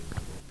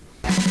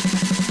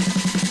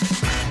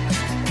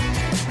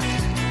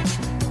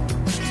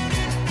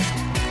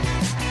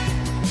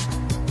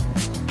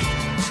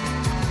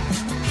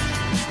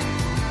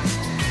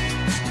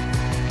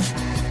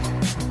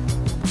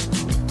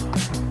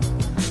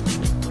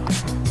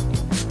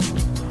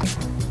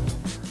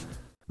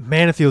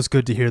Man, it feels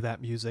good to hear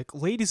that music.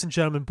 Ladies and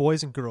gentlemen,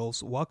 boys and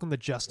girls, welcome to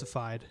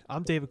Justified.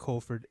 I'm David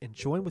Colford, and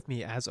join with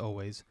me, as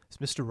always, is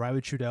Mr.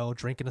 Riley Trudell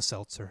drinking a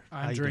seltzer.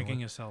 I'm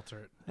drinking a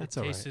seltzer. It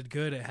tasted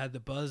good. It had the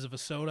buzz of a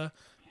soda,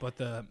 but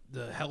the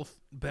health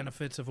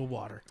benefits of a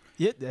water.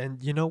 Yeah,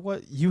 and you know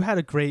what? You had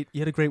a great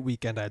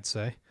weekend, I'd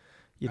say.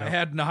 You know. I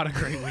had not a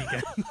great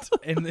weekend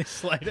in the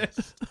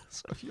slightest.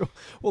 So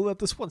we'll let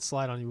this one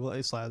slide on you. We'll let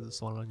you slide this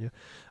one on you.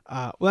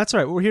 Well, that's all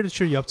right. We're here to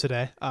cheer you up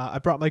today. I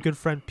brought my good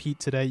friend Pete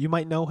today. You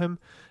might know him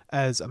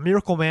as a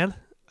Miracle Man,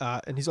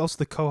 and he's also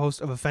the co-host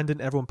of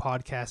Offending Everyone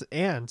podcast.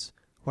 And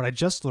what I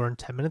just learned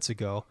 10 minutes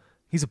ago,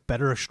 he's a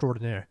better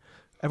extraordinaire.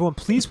 Everyone,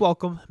 please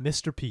welcome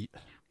Mr. Pete.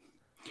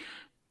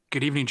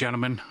 Good evening,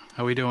 gentlemen.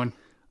 How are we doing?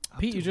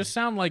 Pete, you just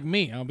sound like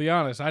me. I'll be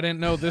honest. I didn't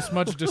know this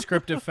much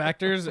descriptive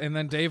factors, and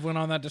then Dave went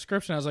on that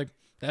description. I was like,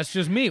 that's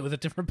just me with a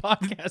different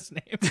podcast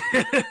name.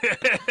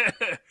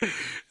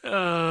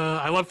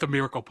 I love the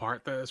miracle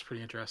part. That's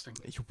pretty interesting.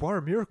 You are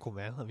a miracle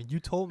man. I mean, you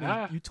told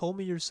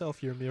me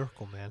yourself you're a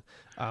miracle man.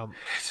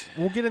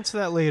 We'll get into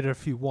that later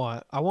if you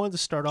want. I wanted to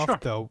start off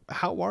though.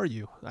 How are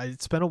you?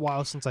 It's been a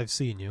while since I've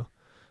seen you.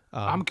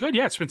 I'm good.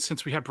 Yeah, it's been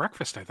since we had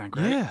breakfast, I think,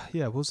 right?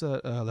 Yeah. What was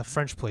that? The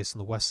French place on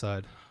the west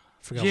side.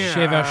 Chez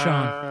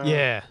Vachon.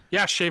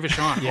 Yeah, Chez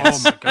Vachon.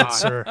 Yes. Oh my God, Good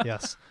sir.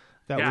 Yes.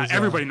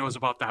 Everybody knows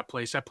about that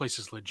place. That place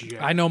is legit.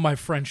 I know my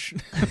French.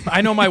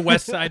 I know my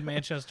West Side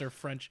Manchester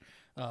French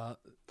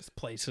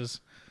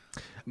places.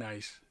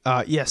 Nice.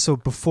 So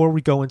before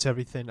we go into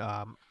everything,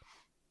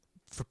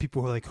 for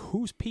people who are like,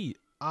 who's Pete?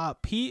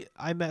 Pete,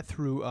 I met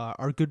through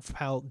our good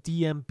pal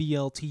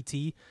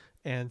DMBLTT,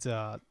 and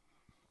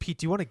Pete,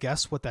 do you want to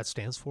guess what that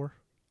stands for?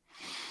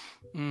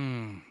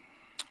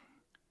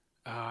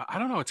 I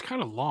don't know. It's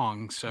kind of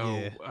long,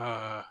 so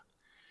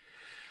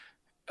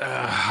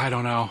I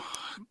don't know.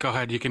 Go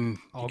ahead. You can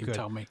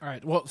tell me. All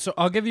right. Well, so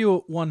I'll give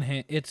you one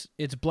hint.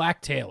 It's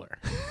Black Taylor.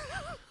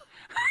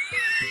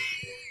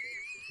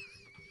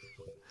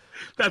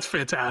 That's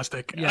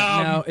fantastic. Yeah.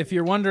 Now, if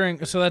you're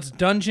wondering, so that's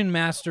Dungeon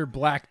Master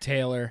Black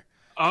Taylor.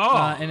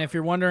 Oh. And if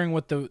you're wondering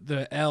what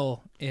the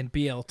L in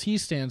BLT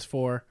stands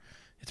for,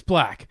 it's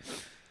black.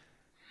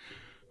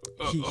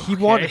 He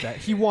wanted that.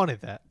 He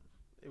wanted that.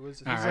 It was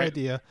his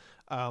idea.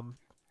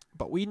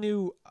 But we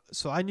knew,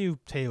 so I knew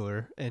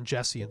Taylor and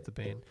Jesse and the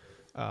Bane.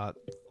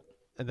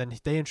 And then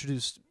they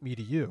introduced me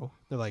to you.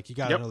 They're like, you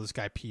got to know this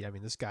guy, Pete. I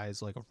mean, this guy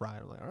is like a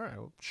riot. I'm like, all right,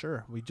 well,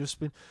 sure. We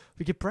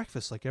get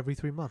breakfast like every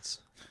 3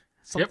 months.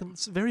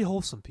 It's very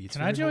wholesome, Pete.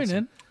 Can I join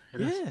in?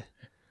 Yeah.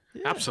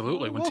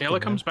 Absolutely. When welcome, Taylor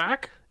man. comes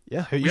back, we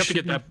have to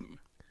get that. You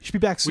should be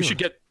back soon. We should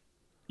get.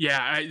 Yeah,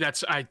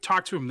 I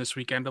talked to him this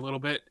weekend a little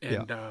bit,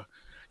 and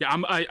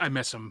I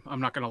miss him. I'm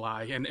not gonna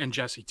lie, and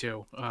Jesse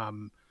too.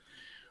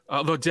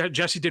 Although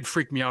Jesse did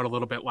freak me out a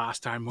little bit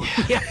last time when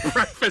we had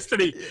breakfast,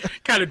 and he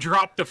kind of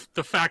dropped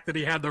the fact that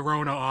he had the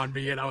Rona on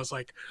me, and I was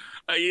like,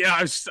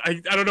 I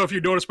don't know if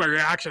you noticed my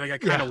reaction. I got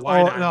kind of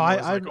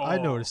wide-eyed. No, I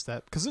noticed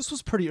that because this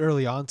was pretty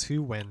early on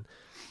too when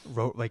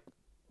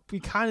we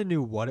kind of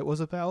knew what it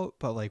was about,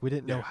 but like we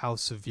didn't know how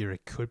severe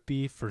it could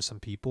be for some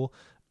people.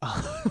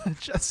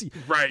 Jesse,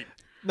 right?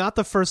 Not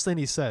the first thing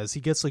he says. He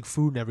gets like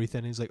food and everything.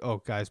 And he's like,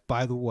 "Oh, guys,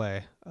 by the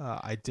way,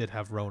 I did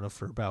have Rona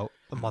for about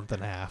a month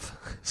and a half."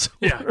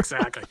 Yeah,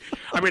 exactly.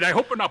 I mean, I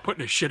hope we're not putting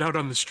his shit out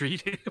on the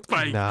street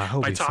by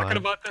talking fine.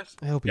 About this.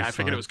 He'll be fine. I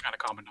figured it was kind of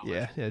common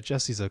knowledge. Yeah.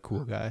 Jesse's a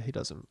cool guy. He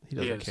doesn't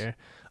care.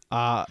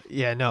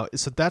 No.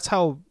 So that's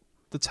how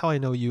I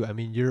know you. I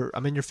mean,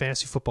 I'm in your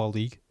fantasy football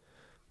league.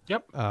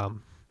 Yep.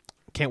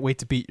 Can't wait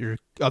to beat your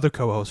other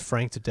co-host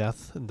Frank to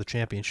death in the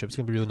championship. It's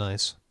gonna be really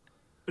nice.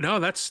 No,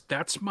 that's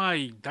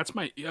my.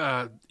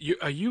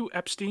 Are you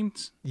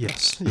Epstein's?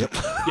 Yes. Yep.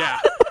 Yeah.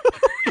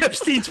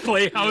 Epstein's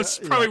Playhouse,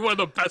 probably one of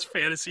the best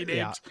fantasy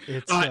names. Yeah,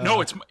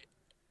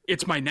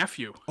 it's my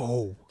nephew.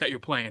 Oh, that you're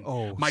playing.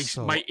 Oh, my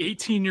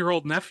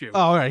 18-year-old nephew. Oh,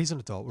 all right, he's an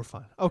adult. We're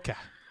fine. Okay.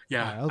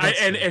 Yeah, right,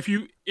 and if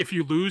you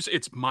lose,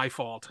 it's my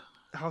fault.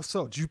 How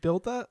so? Did you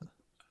build that?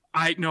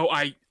 I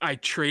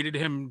traded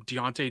him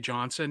Deontay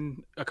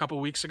Johnson a couple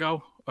weeks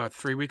ago,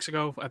 3 weeks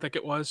ago, I think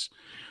it was.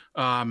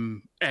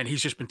 And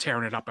he's just been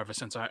tearing it up ever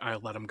since I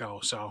let him go.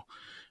 So,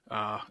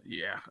 I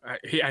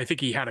think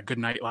he had a good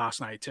night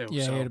last night too.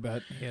 Yeah, so.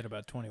 he had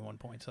about 21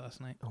 points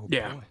last night. Oh,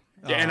 yeah. Boy.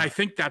 And I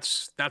think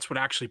that's what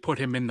actually put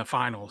him in the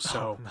finals.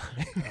 So,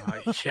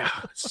 nice.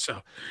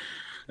 So,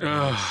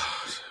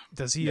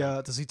 does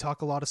he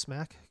talk a lot of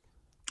smack?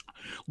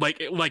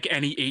 Like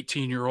any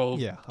 18-year-old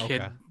kid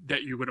okay.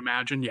 that you would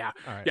imagine. Yeah.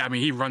 Right. Yeah. I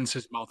mean, he runs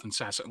his mouth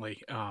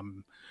incessantly.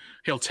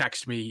 He'll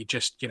text me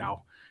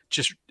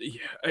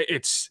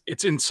it's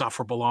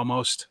insufferable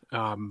almost.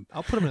 I'll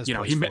put him in his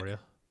place for you.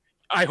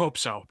 I hope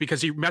so,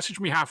 because he messaged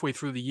me halfway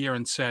through the year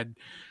and said,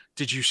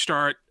 "Did you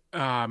start?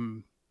 What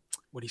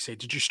did he say?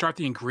 Did you start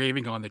the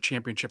engraving on the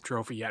championship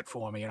trophy yet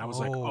for me?" And I was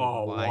like,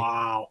 "Oh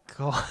wow,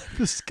 God,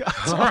 this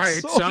guy's all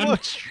right, so son."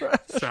 Much trash.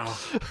 So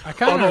I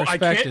kind of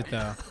respect it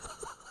though.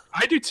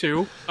 I do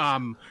too.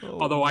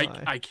 Although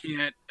I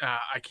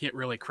can't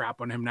really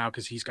crap on him now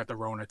because he's got the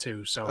Rona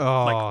too.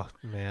 So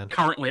man,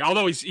 currently,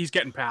 although he's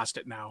getting past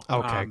it now.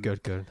 Okay,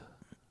 good.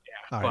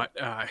 Yeah. but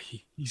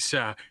he's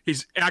a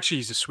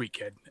sweet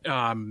kid. Do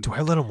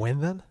I let him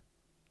win then?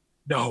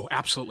 No,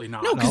 absolutely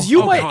not. No, because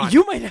you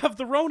might have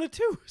the Rona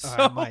too. So.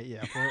 I might,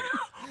 yeah.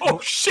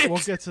 Shit! We'll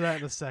get to that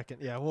in a second.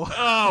 Yeah.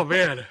 Oh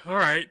man! All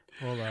right.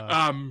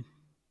 Well,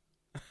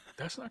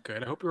 that's not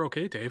good. I hope you're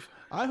okay, Dave.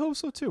 I hope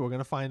so too. We're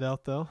gonna find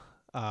out though.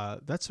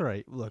 That's all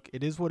right. Look,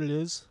 it is what it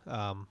is.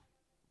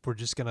 We're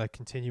just gonna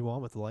continue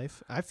on with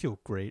life. I feel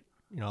great.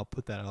 I'll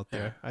put that out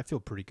there. I feel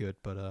pretty good,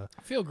 but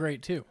I feel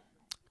great too.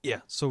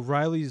 Yeah. So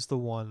Riley's the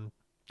one.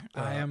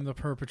 I am the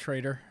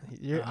perpetrator.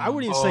 I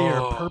wouldn't even say you're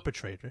a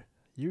perpetrator.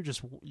 You're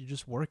just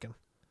working.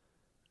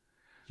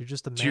 You're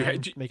just a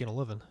man making a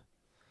living.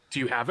 Do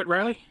you have it,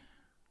 Riley?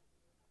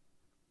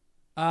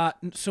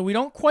 So we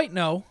don't quite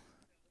know.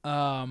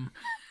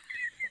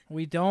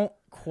 We don't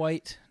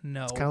quite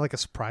know. It's kind of like a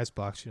surprise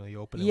box,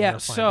 you open it. Yeah.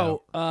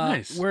 So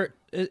nice.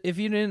 if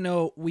you didn't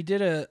know, we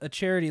did a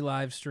charity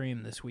live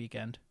stream this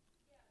weekend,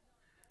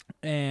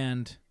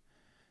 and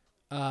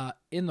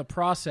in the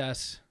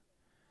process,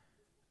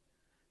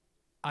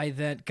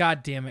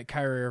 God damn it,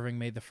 Kyrie Irving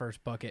made the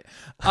first bucket.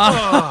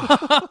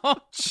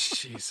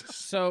 Jesus.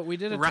 So we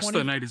did the rest of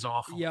the night is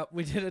awful. Yep,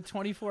 we did a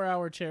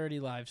 24-hour charity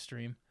live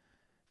stream,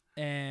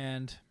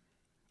 and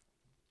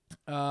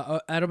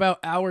at about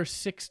hour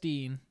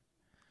 16,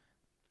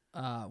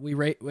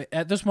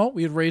 at this moment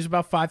we had raised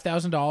about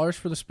 $5,000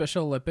 for the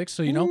Special Olympics.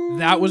 So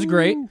that was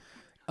great.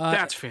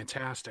 That's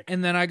fantastic.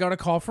 And then I got a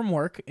call from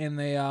work, and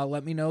they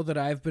let me know that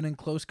I've been in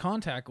close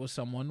contact with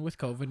someone with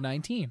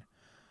COVID-19.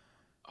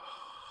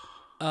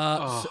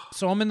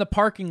 So I'm in the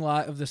parking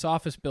lot of this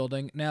office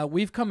building. Now,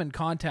 we've come in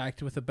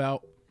contact with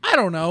about,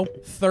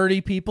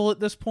 30 people at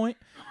this point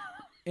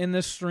in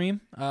this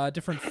stream.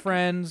 Different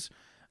friends,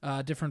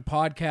 different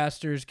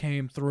podcasters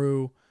came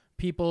through.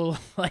 People,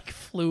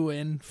 flew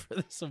in for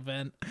this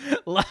event.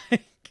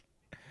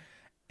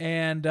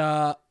 And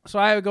so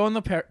I go in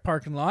the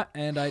parking lot,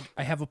 and I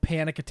have a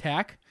panic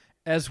attack,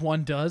 as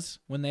one does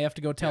when they have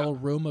to go tell a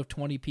room of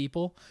 20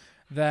 people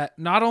that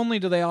not only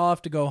do they all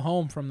have to go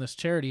home from this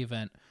charity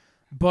event,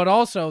 but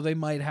also they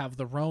might have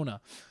the Rona.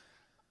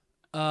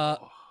 So,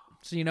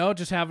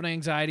 just have an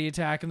anxiety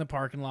attack in the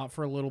parking lot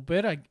for a little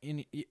bit.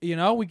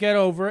 We get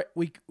over it.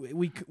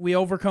 We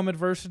overcome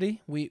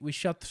adversity. We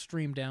shut the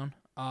stream down.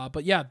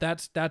 But yeah,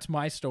 that's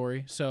my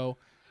story. So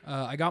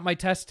I got my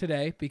test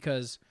today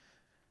because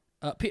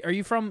Pete, are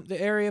you from the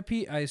area,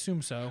 Pete? I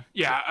assume so.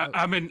 Yeah,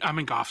 I'm in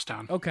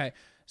Goffstown. Okay.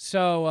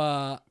 So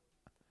I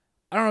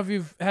don't know if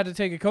you've had to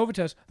take a COVID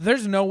test.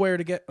 There's nowhere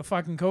to get a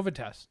fucking COVID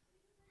test.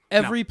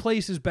 Every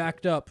place is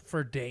backed up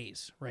for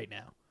days right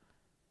now.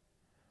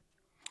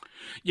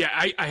 Yeah,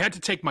 I had to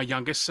take my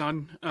youngest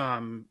son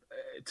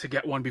to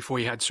get one before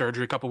he had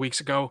surgery a couple weeks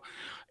ago.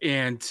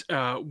 And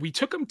we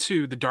took him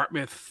to the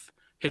Dartmouth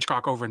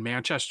Hitchcock over in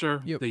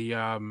Manchester. Yep.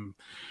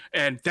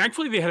 And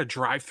thankfully they had a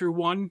drive-through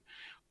one.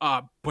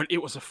 But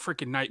it was a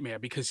freaking nightmare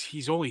because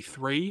he's only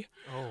 3,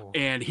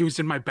 and he was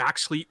in my back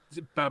seat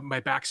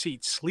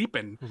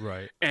sleeping.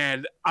 Right.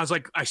 And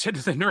I said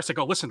to the nurse, I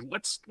go, listen,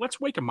 let's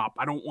wake him up.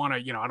 I don't want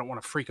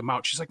to freak him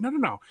out. She's like,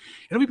 no,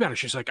 it'll be better.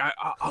 She's like,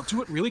 I'll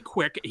do it really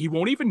quick. He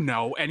won't even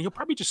know, and he'll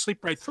probably just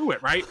sleep right through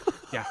it. Right?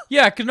 Yeah.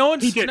 Yeah. Cause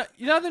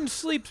nothing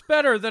sleeps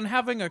better than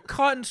having a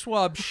cotton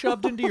swab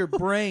shoved into your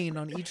brain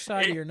on each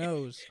side of your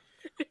nose.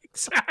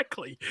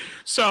 Exactly.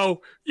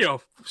 So,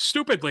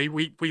 stupidly,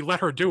 we let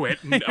her do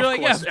it. And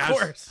of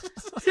course.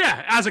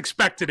 As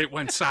expected, it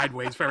went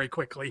sideways very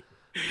quickly.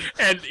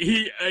 And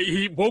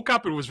he woke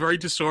up and was very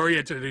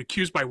disoriented and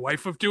accused my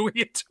wife of doing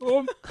it to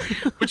him,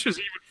 which was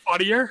even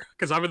funnier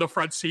because I'm in the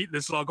front seat and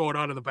this is all going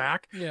on in the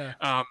back. Yeah.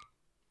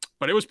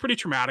 But it was pretty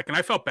traumatic, and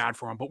I felt bad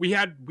for him. But we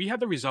had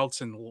the results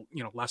in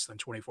less than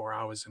 24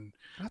 hours, and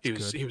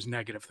he was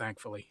negative,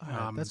 thankfully.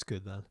 That's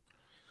good then.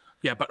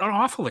 Yeah, but an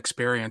awful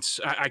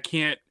experience.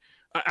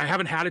 I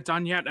haven't had it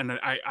done yet, and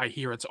I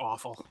hear it's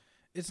awful.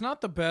 It's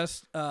not the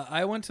best.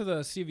 I went to the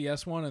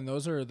CVS one, and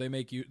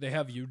they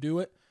have you do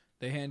it.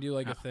 They hand you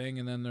a thing,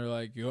 and then they're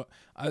like,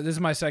 this is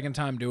my second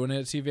time doing it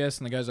at CVS,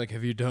 and the guy's like,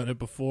 have you done it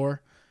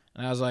before?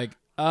 And I was like,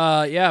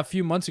 yeah, a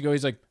few months ago.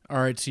 He's like,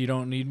 all right, so you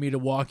don't need me to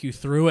walk you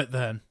through it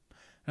then.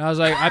 And I was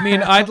like,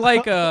 I'd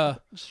like a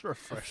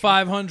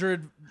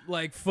 500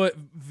 foot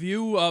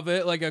view of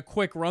it, like a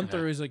quick run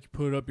through. He's like, you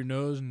put it up your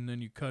nose and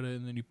then you cut it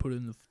and then you put it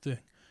in the thing. And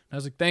I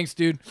was like, thanks,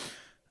 dude.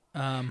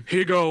 Here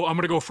you go. I'm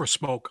gonna go for a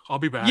smoke. I'll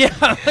be back.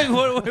 Yeah,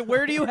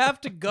 where do you have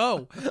to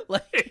go?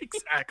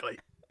 Exactly.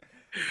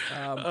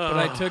 But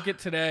I took it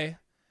today.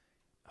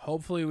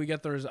 Hopefully, we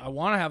get I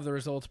want to have the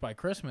results by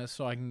Christmas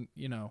so I can,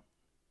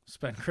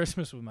 spend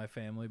Christmas with my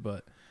family.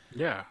 But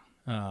yeah.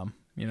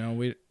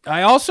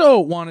 I also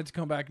wanted to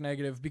come back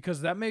negative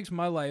because that makes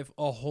my life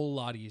a whole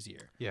lot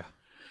easier. Yeah.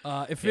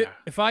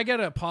 If I get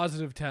a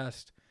positive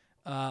test,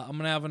 I'm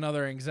gonna have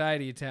another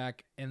anxiety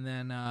attack, and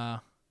then I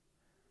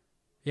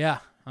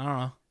don't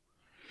know.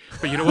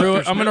 But you know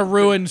what? I'm gonna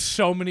ruin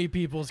so many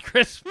people's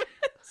Christmas.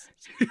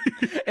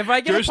 If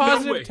I get a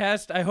positive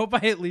test, I hope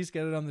I at least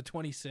get it on the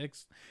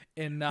 26th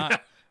and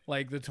not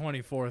the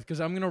 24th,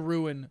 because I'm gonna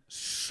ruin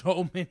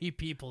so many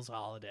people's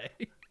holiday.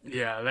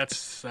 Yeah,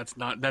 that's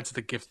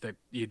the gift that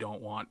you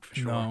don't want for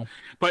sure. No.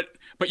 But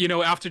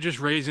after just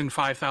raising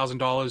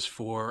 $5,000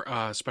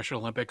 for Special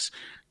Olympics,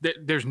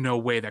 there's no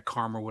way that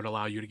karma would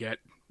allow you to get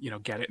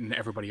it and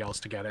everybody else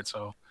to get it.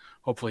 So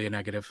hopefully a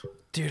negative.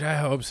 Dude, I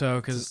hope so,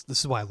 because this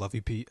is why I love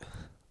you, Pete.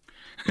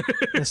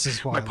 This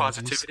is why my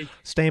positivity.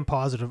 Staying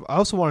positive. I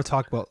also want to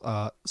talk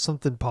about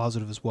something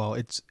positive as well.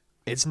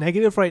 It's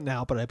negative right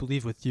now, but I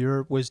believe with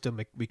your wisdom,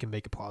 we can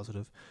make it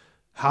positive.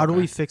 How do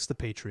we fix the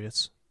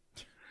Patriots?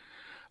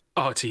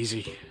 Oh, it's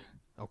easy.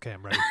 Okay,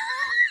 I'm ready.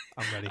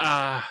 I'm ready.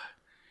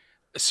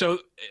 So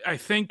I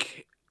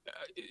think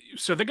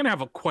so they're going to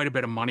have quite a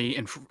bit of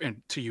money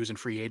to use in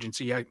free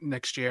agency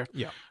next year.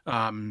 Yeah.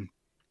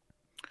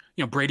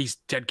 Brady's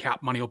dead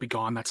cap money will be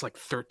gone. That's like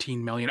 $13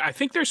 million. I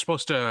think they're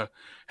supposed to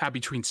have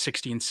between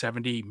 60 and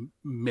 70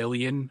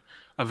 million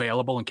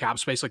available in cap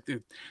space. Like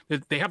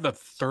they have the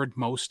third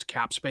most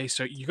cap space.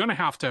 So you're going to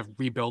have to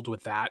rebuild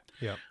with that.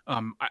 Yeah.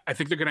 I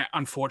think they're going to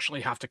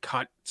unfortunately have to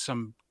cut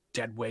some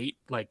dead weight.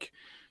 Like,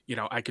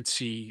 I could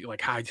see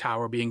like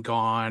Hightower being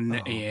gone,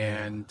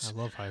 and I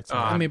love Hightower.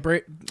 I mean,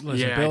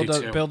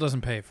 Bill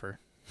doesn't pay for.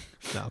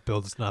 No,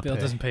 Bill does not. Bill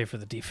doesn't pay for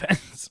the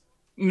defense.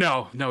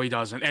 No, he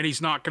doesn't, and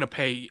he's not going to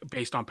pay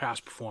based on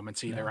past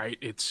performance either, right?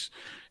 It's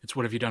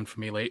what have you done for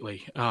me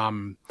lately?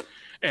 And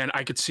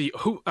I could see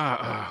who.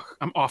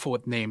 I'm awful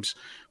with names.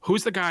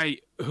 Who's the guy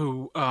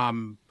who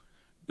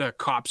the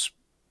cops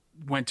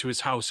went to his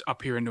house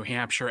up here in New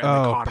Hampshire? And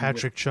they caught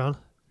Patrick Chung.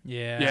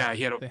 Yeah,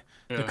 he had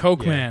the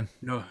Coke Man.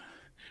 No,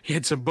 he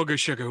had some booger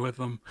sugar with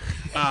him.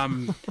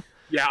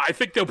 Yeah, I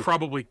think they'll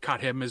probably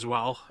cut him as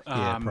well.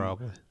 Yeah,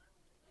 probably.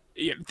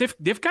 Yeah,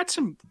 they've got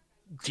some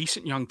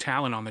decent young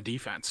talent on the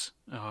defense.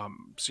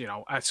 So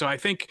I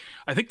think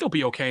they'll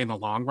be okay in the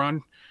long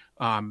run.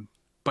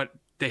 But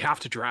they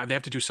have to draft. They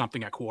have to do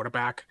something at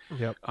quarterback.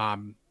 Yep.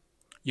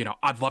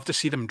 I'd love to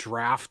see them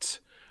draft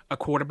a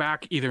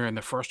quarterback either in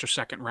the first or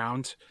second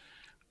round.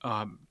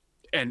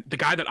 And the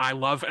guy that I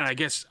love, and I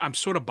guess I'm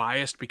sort of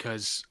biased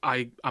because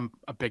I'm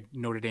a big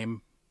Notre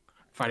Dame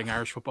Fighting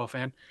Irish football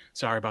fan.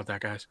 Sorry about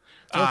that, guys.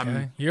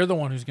 Okay. You're the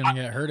one who's going to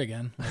get hurt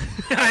again.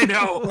 I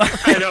know.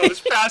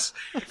 This past,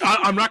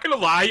 I'm not going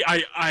to lie.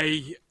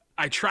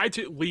 I tried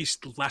to at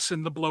least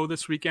lessen the blow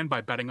this weekend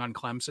by betting on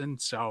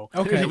Clemson. So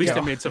at least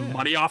I made some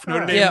money off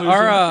Notre Dame.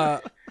 Yeah,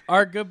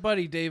 our good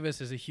buddy Davis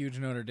is a huge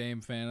Notre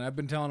Dame fan. I've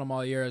been telling him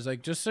all year. I was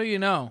like, just so you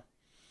know,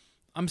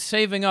 I'm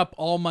saving up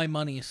all my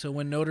money, so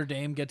when Notre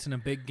Dame gets in a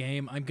big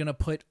game, I'm going to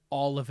put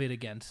all of it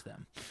against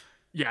them.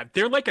 Yeah,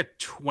 they're like a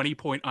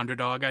 20-point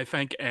underdog, I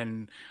think,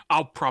 and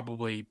I'll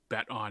probably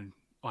bet on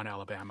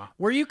Alabama.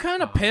 Were you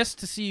kind of pissed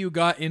to see you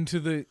got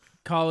into the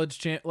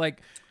college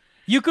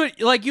you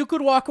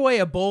could walk away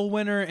a bowl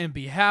winner and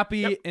be happy,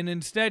 yep. And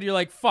instead you're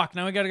like, fuck,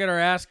 now we got to get our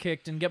ass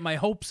kicked and get my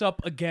hopes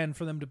up again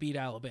for them to beat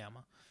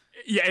Alabama.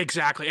 Yeah,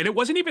 exactly. And it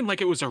wasn't even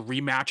like it was a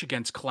rematch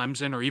against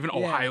Clemson or even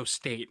Ohio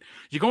State.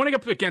 You're going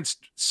up against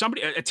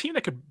a team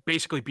that could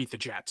basically beat the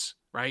Jets,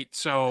 right?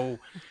 So,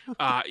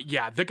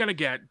 they're gonna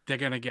get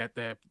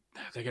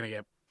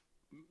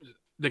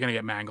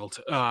mangled.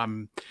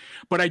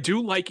 But I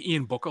do like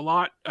Ian Book a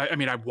lot. I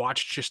mean, I've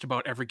watched just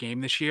about every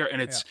game this year,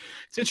 and it's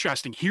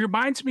interesting. He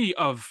reminds me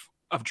of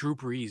Drew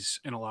Brees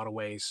in a lot of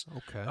ways.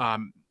 Okay.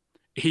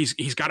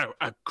 He's got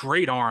a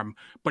great arm,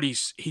 but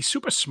he's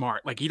super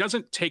smart. Like, he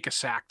doesn't take a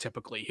sack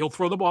typically. He'll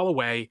throw the ball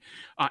away.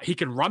 He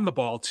can run the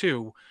ball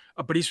too,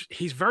 but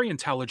he's very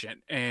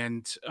intelligent.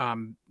 And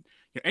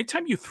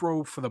anytime you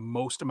throw for the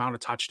most amount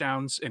of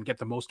touchdowns and get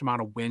the most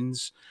amount of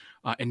wins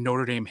in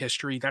Notre Dame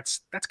history,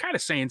 that's kind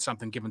of saying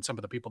something given some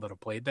of the people that have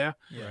played there.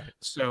 Right.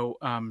 So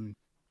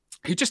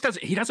he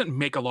doesn't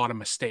make a lot of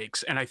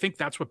mistakes, and I think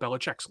that's what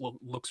Belichick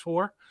looks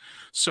for.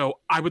 So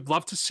I would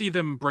love to see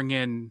them bring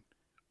in.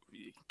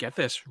 Get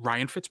this,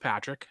 Ryan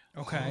Fitzpatrick.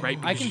 Okay, right?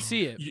 I can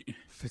see it.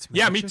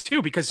 Yeah, me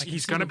too. Because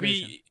he's going to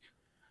be.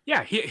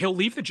 Yeah, he'll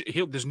leave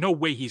there's no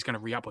way he's going to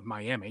re-up with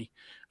Miami,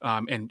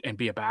 and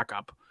be a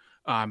backup.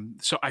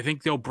 So I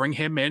think they'll bring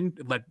him in,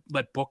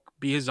 let Book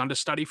be his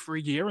understudy for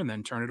a year, and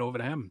then turn it over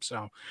to him.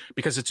 So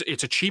because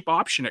it's a cheap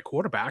option at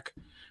quarterback.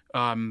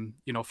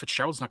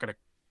 Fitzgerald's not going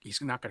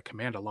to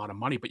command a lot of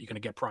money, but you're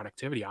going to get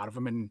productivity out of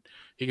him, and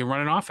he can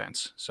run an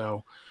offense.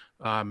 So,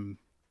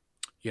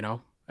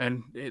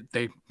 and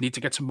they need to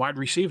get some wide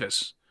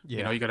receivers.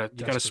 Yeah, you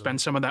gotta spend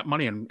some of that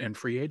money in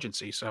free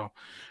agency. So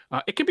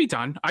it can be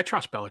done. I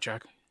trust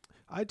Belichick.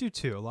 I do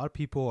too. A lot of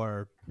people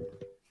are,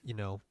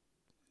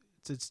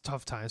 it's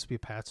tough times to be a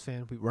Pats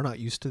fan. We're not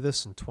used to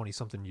this in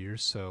 20-something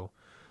years. So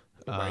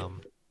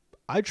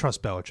I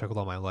trust Belichick with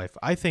all my life.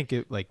 I think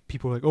it, like,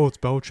 people are like, oh, it's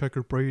Belichick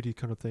or Brady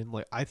kind of thing.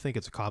 Like, I think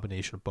it's a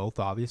combination of both,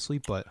 obviously,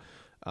 but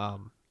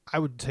I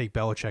would take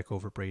Belichick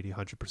over Brady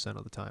 100%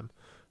 of the time.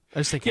 I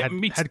just think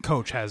head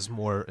coach has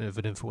more of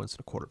an influence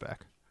than a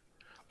quarterback.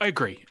 I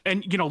agree.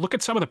 And, look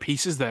at some of the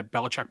pieces that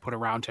Belichick put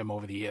around him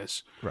over the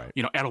years. Right.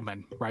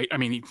 Edelman, right? I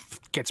mean, he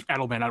gets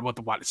Edelman out of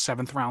the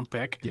seventh round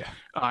pick? Yeah.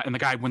 And the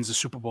guy wins the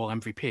Super Bowl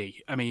MVP.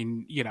 I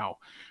mean,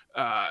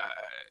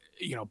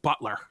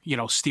 Butler,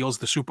 steals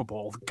the Super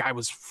Bowl. The guy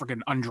was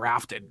freaking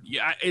undrafted.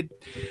 Yeah,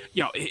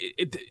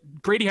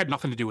 Brady had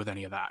nothing to do with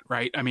any of that,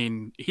 right? I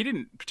mean, he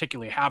didn't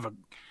particularly have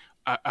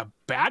a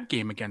bad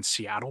game against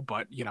Seattle,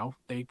 but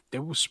they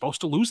were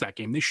supposed to lose that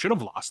game. They should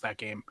have lost that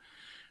game.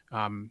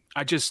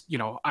 I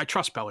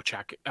trust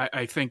Belichick.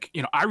 I think,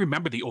 I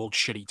remember the old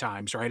shitty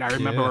times, right? I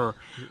remember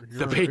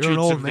the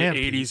Patriots of the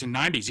 80s and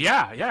 90s.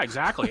 Yeah,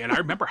 exactly. And I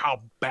remember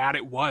how bad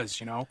it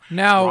was,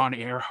 Now, Ron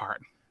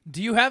Earhart.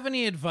 Do you have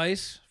any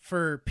advice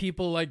for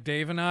people like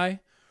Dave and I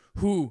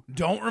who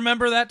don't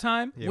remember that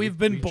time? Yeah, we've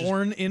been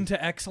born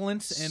into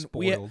excellence, and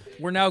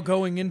we're now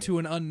going into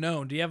an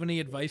unknown. Do you have any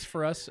advice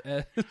for us?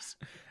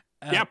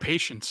 Yeah,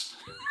 patience.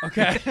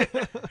 Okay.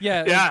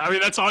 Yeah. Yeah, I mean,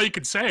 that's all you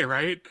can say,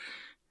 right?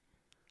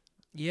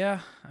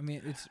 Yeah, I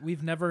mean,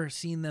 we've never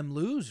seen them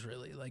lose,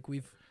 really. Like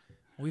we've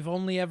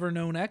only ever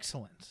known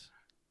excellence.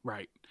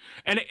 Right.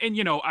 And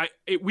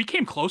we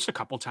came close a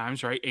couple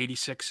times, right?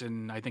 86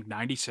 and I think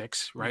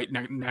 96, right?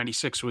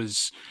 96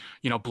 was,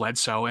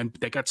 Bledsoe, and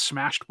they got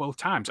smashed both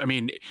times. I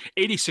mean,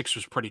 86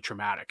 was pretty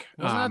traumatic.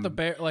 Wasn't that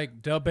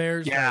the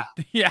Bears? Yeah.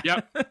 Yeah.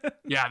 Yep.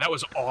 Yeah, that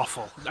was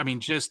awful. I mean,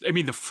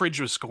 the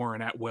fridge was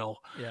scoring at will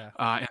in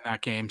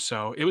that game.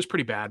 So it was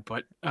pretty bad.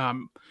 But,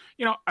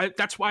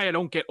 that's why I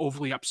don't get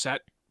overly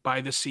upset by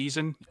this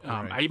season.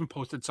 Right. I even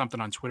posted something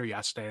on Twitter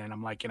yesterday, and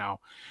I'm like,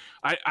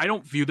 I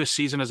don't view this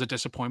season as a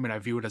disappointment. I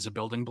view it as a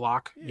building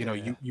block.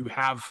 Yeah. You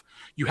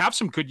have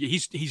some good.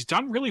 He's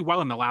done really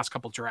well in the last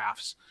couple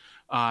drafts,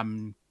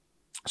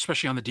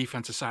 especially on the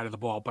defensive side of the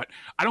ball. But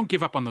I don't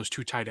give up on those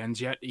two tight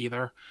ends yet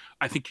either.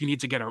 I think you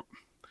need to get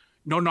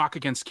no knock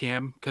against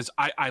Cam, because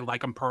I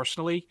like him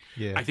personally.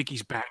 Yeah. I think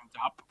he's banged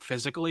up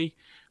physically,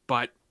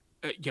 but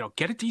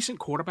get a decent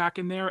quarterback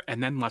in there,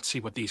 and then let's see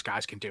what these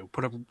guys can do.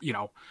 Put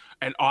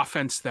an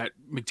offense that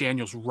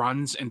McDaniels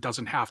runs and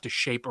doesn't have to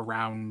shape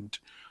around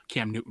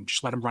Cam Newton.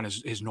 Just let him run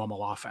his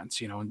normal offense,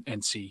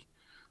 and see.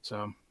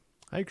 So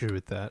I agree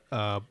with that.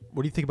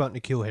 What do you think about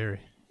N'Keal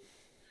Harry?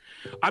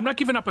 I'm not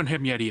giving up on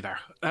him yet either.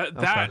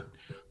 Okay.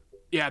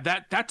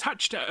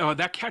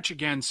 That catch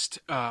against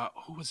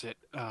who was it?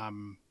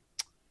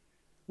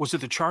 Was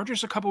it the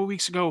Chargers a couple of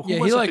weeks ago? Who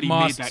was he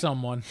mossed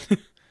someone.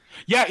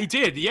 Yeah, he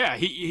did. Yeah,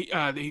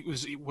 he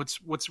was.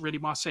 What's Randy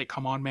Moss say?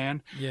 Come on,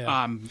 man.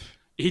 Yeah.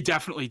 He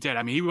definitely did.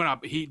 I mean, he went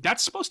up.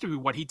 That's supposed to be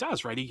what he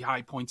does, right? He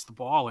high points the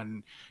ball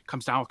and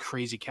comes down with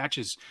crazy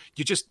catches.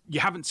 You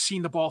haven't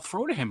seen the ball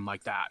throw to him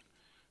like that.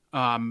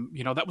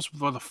 That was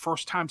one of the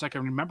first times I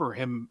can remember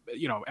him,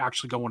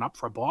 actually going up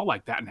for a ball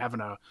like that and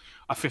having a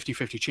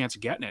 50-50 chance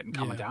of getting it and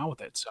coming down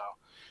with it. So,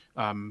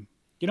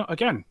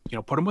 again,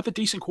 put him with a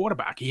decent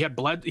quarterback. He had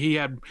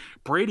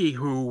Brady,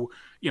 who,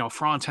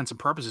 for all intents and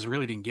purposes,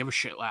 really didn't give a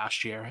shit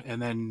last year. And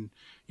then,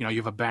 you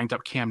have a banged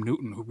up Cam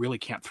Newton who really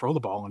can't throw the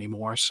ball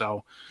anymore.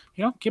 So,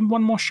 give him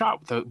one more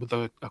shot with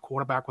a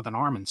quarterback with an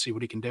arm and see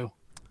what he can do.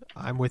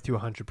 I'm with you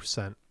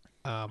 100%.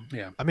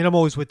 Yeah. I mean, I'm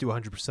always with you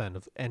 100%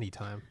 of any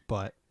time,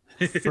 but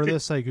for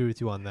this, I agree with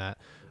you on that.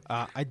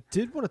 I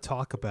did want to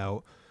talk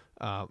about.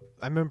 I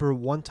remember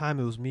one time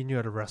it was me and you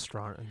at a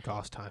restaurant in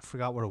Goffstown. I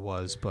forgot what it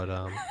was, but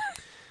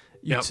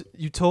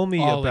you told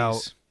me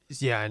about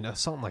I know,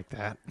 something like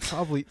that.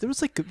 Probably it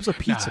was a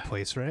pizza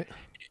place, right?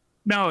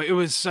 No, it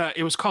was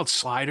called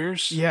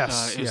Sliders.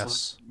 Yes,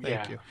 yes.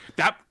 Thank you.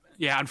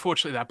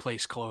 Unfortunately that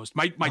place closed.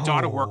 My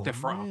daughter worked there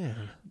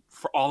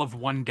for all of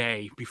one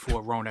day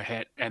before Rona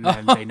hit, and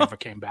then they never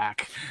came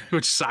back,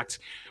 which sucked.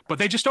 But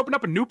they just opened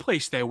up a new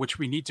place there, which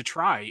we need to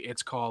try.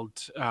 It's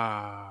called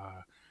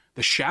The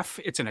Chef.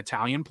 It's an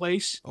Italian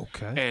place.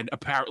 Okay. And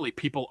apparently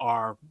people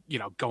are,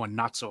 going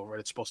nuts over it.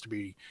 It's supposed to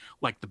be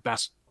like the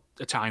best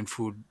Italian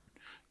food,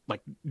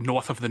 like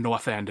north of the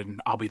North End,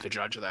 and I'll be the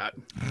judge of that.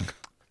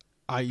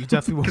 You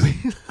definitely will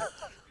be.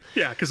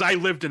 Yeah, because I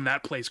lived in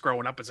that place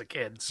growing up as a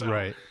kid. So.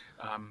 Right.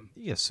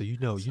 So you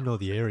know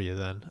the area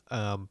then.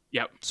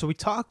 Yep. So we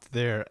talked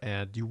there,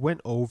 and you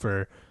went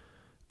over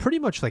pretty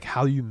much like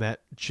how you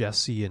met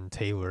Jesse and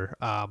Taylor.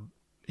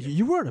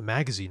 You were in a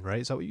magazine,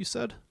 right? Is that what you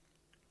said?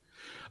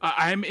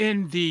 I'm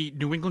in the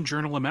New England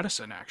Journal of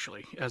Medicine,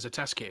 actually, as a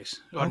test case.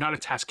 Well, not a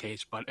test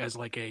case, but as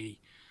like an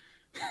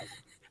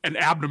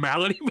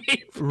abnormality,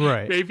 maybe.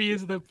 Right. Maybe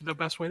is the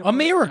best way to put it. A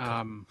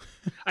miracle.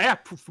 Yeah,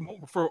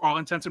 for all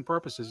intents and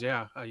purposes,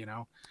 yeah.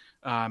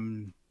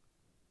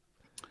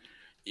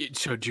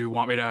 So do you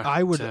want me to?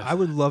 I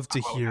would love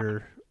to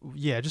hear.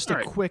 Yeah, just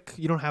a quick.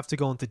 You don't have to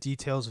go into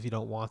details if you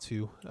don't want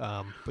to.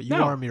 But you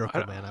are a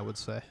miracle man, I would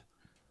say.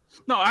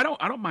 No, I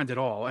don't mind at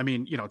all. I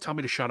mean, tell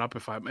me to shut up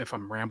if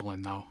I'm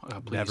rambling though.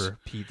 Please. Never,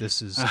 Pete.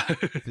 This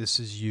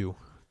is you.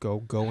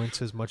 Go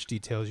into as much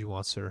detail as you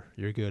want, sir.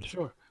 You're good.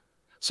 Sure.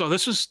 So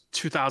this was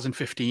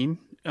 2015.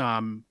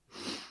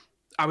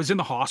 I was in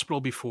the hospital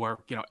before,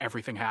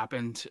 everything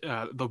happened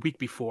the week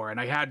before, and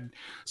I had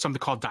something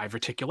called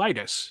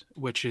diverticulitis,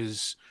 which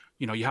is,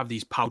 you have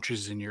these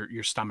pouches in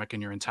your stomach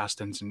and your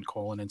intestines and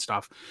colon and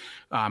stuff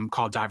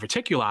called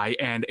diverticuli.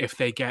 And if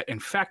they get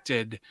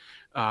infected,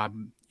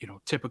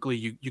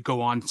 typically you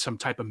go on some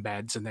type of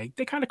meds and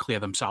they kind of clear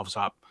themselves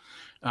up.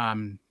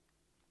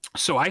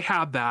 So I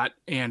had that,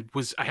 and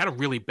I had a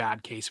really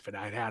bad case of it.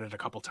 I had had it a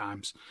couple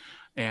times,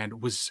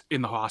 and was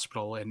in the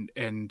hospital. And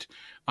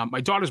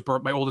my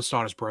oldest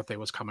daughter's birthday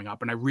was coming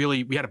up, and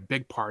we had a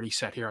big party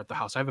set here at the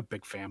house. I have a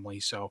big family,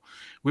 so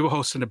we were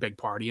hosting a big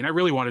party, and I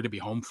really wanted to be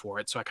home for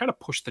it. So I kind of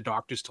pushed the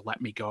doctors to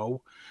let me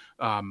go,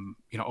 a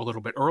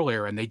little bit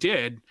earlier, and they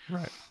did.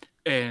 Right.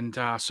 And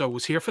so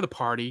was here for the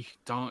party.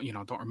 Don't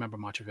remember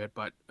much of it,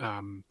 but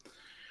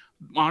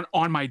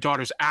on my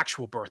daughter's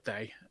actual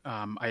birthday,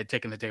 I had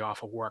taken the day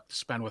off of work to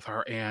spend with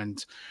her,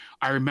 and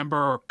I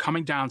remember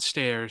coming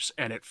downstairs,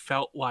 and it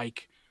felt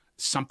like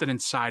something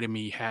inside of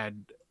me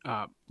had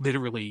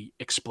literally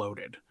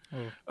exploded.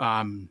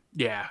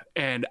 Yeah,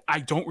 and I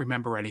don't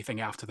remember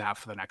anything after that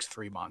for the next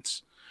 3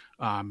 months.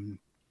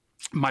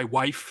 My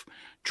wife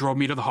drove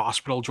me to the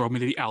hospital, drove me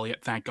to the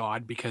Elliott, thank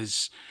God,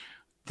 because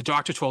the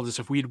doctor told us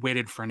if we had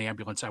waited for an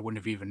ambulance, I wouldn't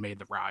have even made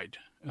the ride.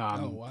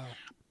 Oh wow.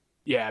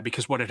 Yeah,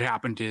 because what had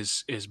happened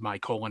is my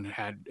colon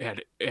had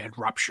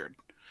ruptured,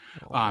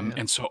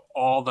 and so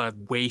all the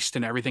waste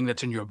and everything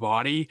that's in your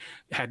body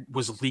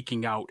was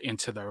leaking out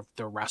into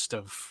the rest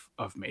of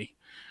me.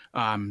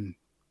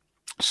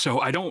 So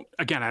I don't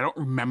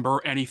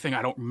remember anything.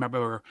 I don't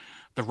remember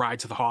the ride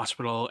to the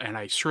hospital, and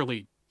I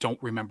surely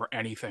don't remember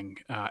anything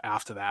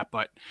after that.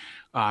 But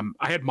I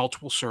had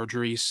multiple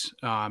surgeries,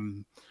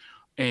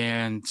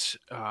 and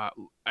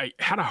I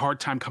had a hard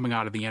time coming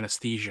out of the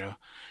anesthesia.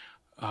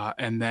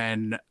 And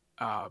then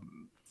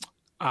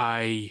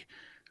I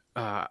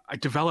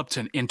developed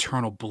an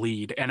internal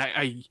bleed, and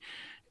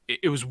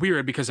it was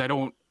weird because I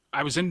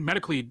was in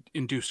medically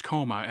induced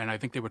coma, and I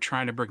think they were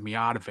trying to bring me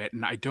out of it.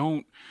 And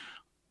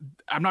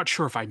I'm not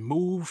sure if I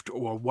moved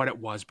or what it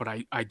was, but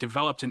I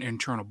developed an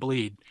internal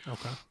bleed.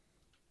 Okay.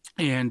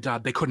 And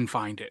they couldn't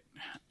find it.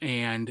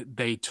 And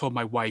they told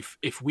my wife,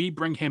 if we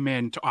bring him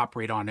in to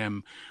operate on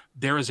him,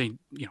 there is a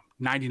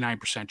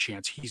 99%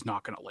 chance he's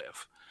not going to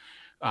live.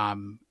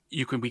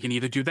 We can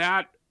either do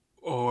that,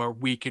 or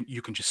you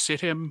can just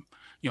sit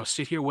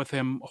here with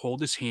him,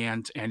 hold his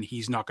hand, and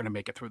he's not going to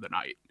make it through the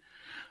night.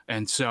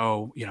 And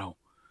so,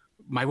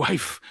 my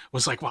wife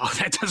was like, well,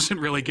 that doesn't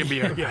really give me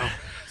a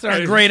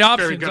great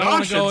option. I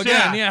want to go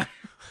again. Yeah.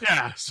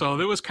 Yeah. So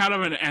there was kind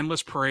of an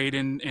endless parade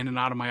in and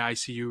out of my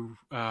ICU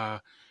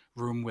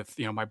room with,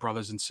 my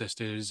brothers and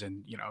sisters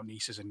and,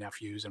 nieces and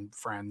nephews and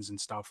friends and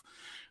stuff.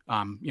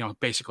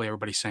 Basically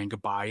everybody saying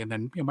goodbye. And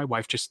then, my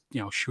wife just,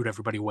 shooed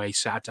everybody away,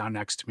 sat down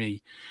next to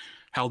me,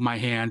 held my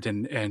hand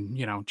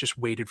and just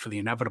waited for the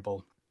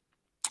inevitable.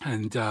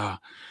 And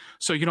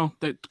so,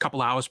 the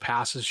couple hours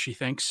passes, she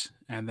thinks,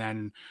 and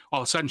then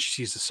all of a sudden she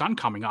sees the sun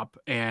coming up,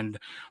 and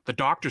the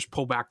doctors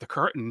pull back the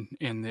curtain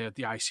in the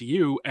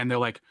ICU, and they're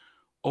like,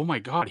 oh my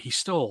God, he's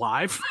still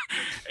alive.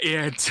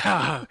 And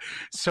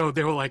so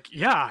they were like,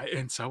 yeah.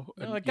 And so,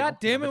 like, God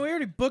damn it, we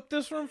already booked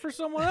this room for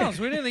someone else.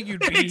 We didn't think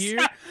you'd be here.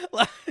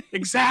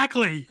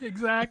 Exactly.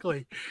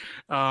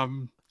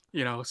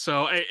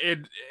 So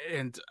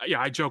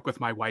I joke with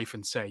my wife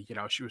and say,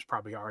 she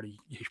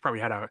probably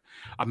had a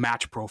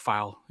match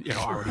profile,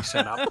 already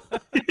set up.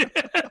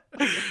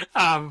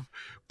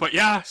 But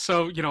yeah,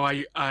 so,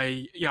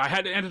 I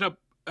had ended up,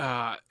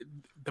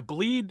 the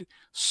bleed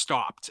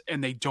stopped,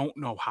 and they don't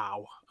know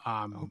how.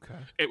 Okay.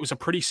 It was a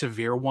pretty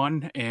severe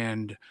one,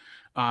 and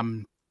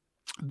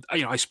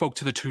I spoke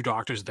to the two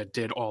doctors that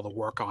did all the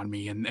work on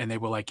me, and they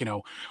were like,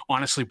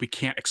 honestly, we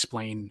can't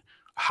explain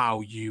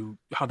how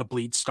the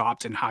bleed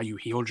stopped and how you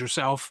healed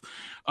yourself,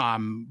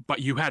 but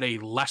you had a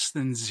less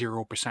than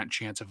 0%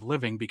 chance of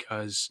living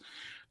because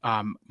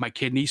my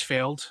kidneys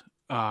failed.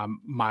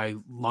 My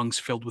lungs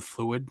filled with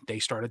fluid, they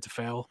started to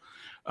fail.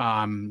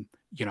 And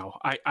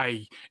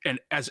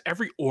as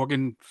every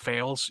organ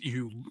fails,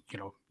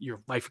 your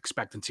life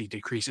expectancy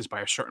decreases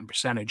by a certain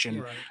percentage,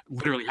 and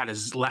literally had a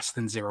less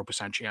than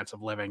 0% chance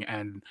of living,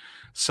 and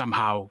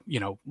somehow,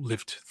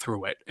 lived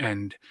through it.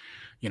 And,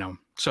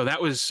 so I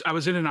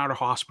was in and out of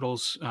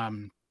hospitals.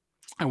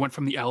 I went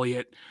from the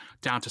Elliott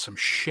down to some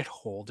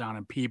shithole down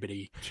in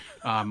Peabody,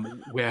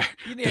 where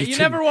you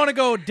never want to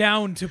go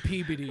down to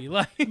Peabody.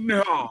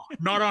 No,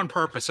 not on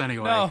purpose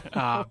anyway.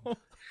 No.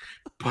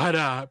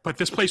 But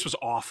this place was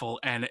awful,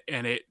 and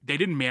they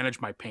didn't manage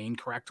my pain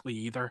correctly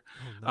either.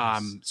 Oh,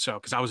 nice. So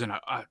because I was in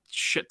a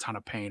shit ton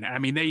of pain. I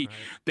mean,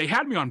 they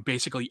had me on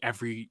basically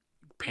every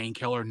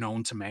painkiller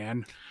known to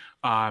man.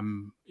 I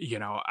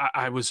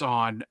was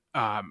on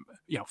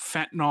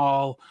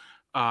fentanyl.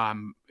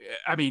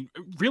 I mean,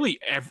 really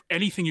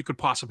anything you could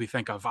possibly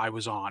think of, I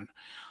was on.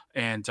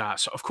 And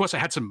so, of course, I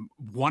had some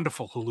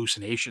wonderful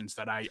hallucinations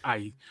that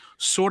I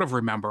sort of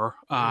remember.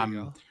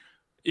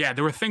 Yeah,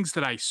 there were things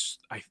that I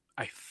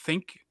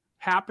think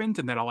happened,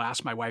 and then I'll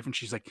ask my wife, and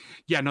she's like,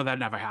 "Yeah, no, that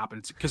never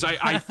happened." Because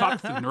I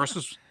thought the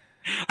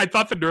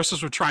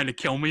nurses were trying to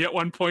kill me at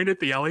one point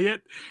at the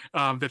Elliott.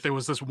 That there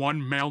was this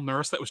one male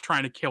nurse that was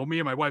trying to kill me,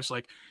 and my wife's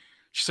like,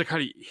 she's like,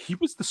 honey, he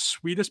was the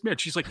sweetest man.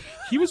 She's like,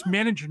 he was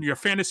managing your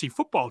fantasy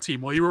football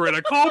team while you were in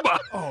a coma.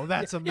 Oh,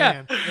 that's a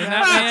man. And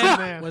that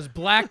man was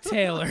Black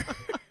Taylor.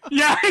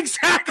 Yeah,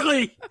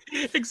 exactly.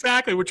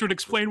 Exactly, which would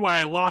explain why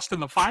I lost in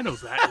the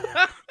finals that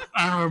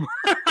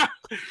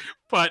year.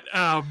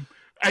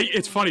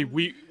 It's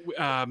funny.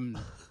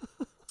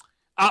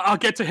 I'll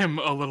get to him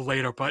a little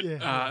later, but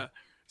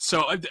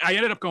so I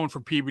ended up going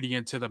from Peabody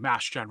into the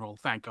Mass General,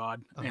 thank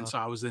God. And so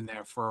I was in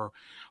there for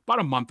about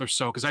a month or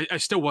so because I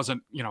still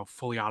wasn't,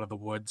 fully out of the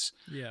woods.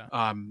 Yeah.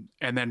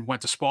 And then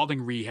went to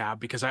Spalding Rehab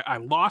because I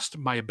lost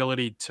my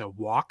ability to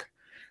walk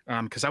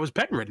because I was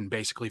bedridden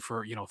basically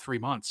for, 3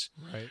 months.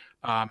 Right.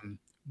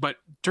 But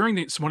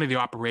during one of the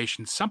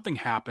operations, something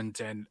happened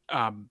and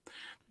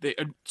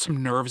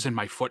some nerves in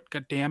my foot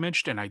got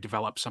damaged and I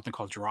developed something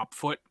called drop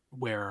foot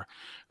where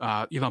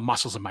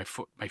muscles in my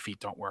feet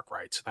don't work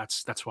right. So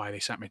that's why they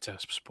sent me to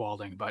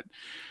Spalding. But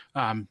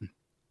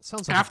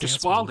sounds like after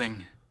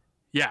Spalding,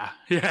 yeah,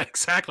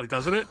 exactly,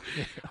 doesn't it?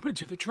 Yeah. I'm gonna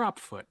do the drop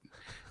foot.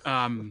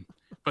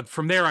 But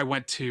from there I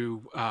went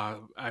to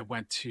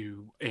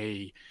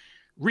a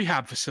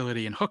rehab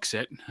facility in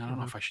Hooksett. I don't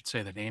know if I should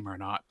say the name or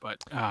not,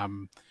 but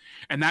and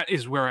that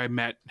is where I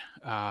met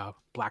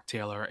Black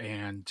Taylor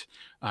and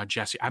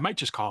Jesse. I might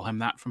just call him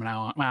that from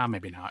now on. Well,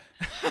 maybe not.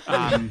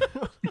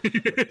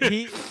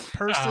 He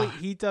personally,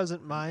 he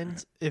doesn't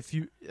mind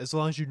as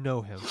long as you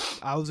know him.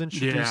 I was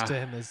introduced to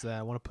him as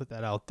I want to put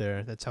that out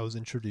there. That's how I was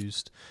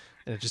introduced,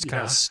 and it just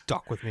kind of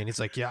stuck with me. And he's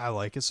like, "Yeah, I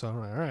like it." So I'm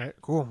like, "All right,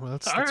 cool. Well,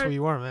 that's who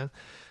you are, man."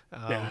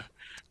 Yeah,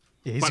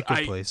 he's a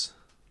good place.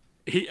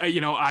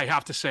 I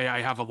have to say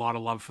I have a lot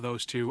of love for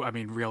those two. I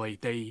mean, really,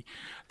 they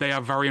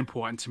are very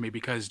important to me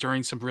because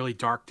during some really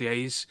dark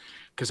days,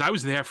 because I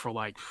was there for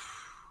like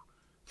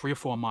 3 or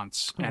 4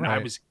 months, and I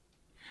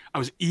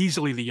was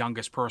easily the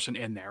youngest person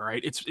in there.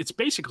 Right? It's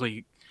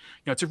basically,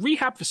 it's a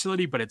rehab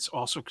facility, but it's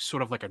also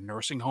sort of like a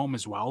nursing home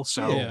as well.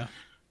 So.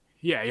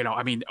 Yeah,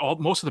 I mean,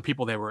 most of the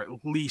people there were at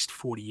least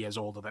 40 years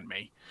older than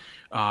me.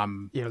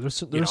 There's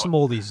some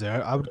oldies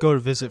there. I would go to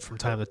visit from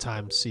time to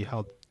time to see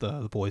how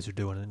the boys are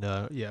doing, and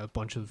a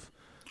bunch of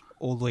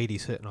old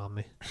ladies hitting on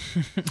me.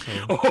 So,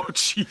 oh,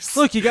 jeez.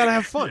 Look, you gotta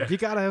have fun. Yeah. You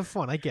gotta have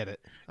fun. I get it.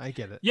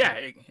 Yeah,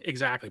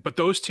 exactly. But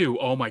those two,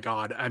 oh my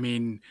God, I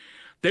mean,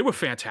 they were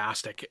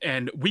fantastic,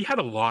 and we had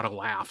a lot of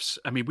laughs.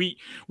 I mean, we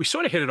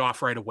sort of hit it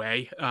off right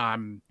away.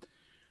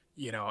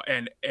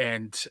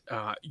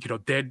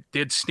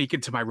 They'd sneak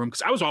into my room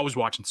because I was always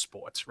watching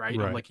sports, right?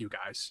 I'm like you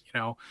guys,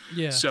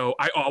 Yeah. So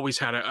I always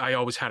had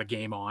a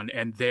game on,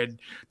 and then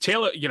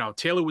Taylor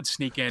would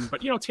sneak in,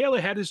 but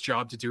Taylor had his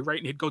job to do, right?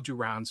 And he'd go do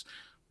rounds.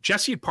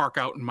 Jesse would park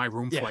out in my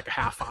room for like a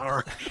half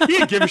hour. He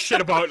didn't give a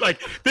shit about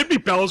there'd be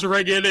bells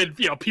ringing and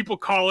people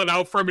calling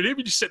out for him, and he'd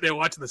be just sitting there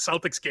watching the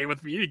Celtics game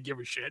with me. He didn't give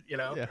a shit,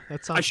 Yeah,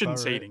 that sounds I shouldn't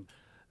say right. he didn't.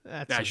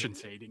 I shouldn't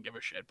say he didn't give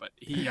a shit, but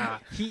he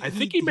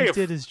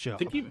did his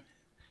job.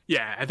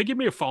 I think he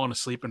may have fallen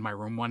asleep in my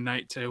room one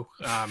night too.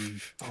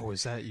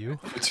 Is that you?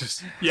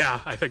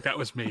 I think that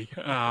was me.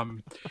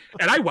 And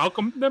I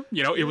welcomed them.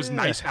 It was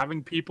nice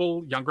having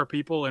younger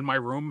people in my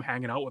room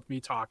hanging out with me,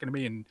 talking to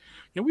me, and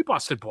we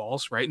busted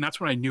balls, right? And that's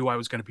when I knew I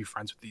was going to be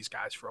friends with these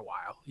guys for a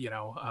while.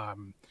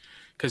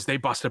 Because they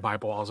busted my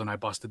balls and I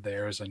busted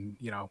theirs, and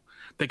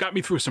they got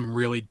me through some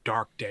really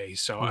dark days.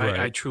 So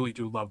I truly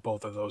do love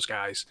both of those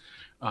guys.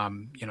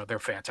 They're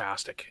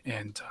fantastic,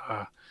 and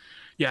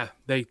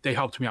they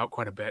helped me out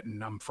quite a bit,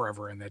 and I'm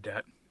forever in their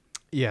debt.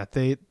 Yeah,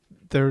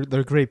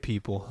 they're great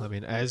people. I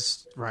mean,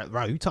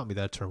 you taught me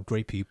that term,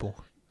 great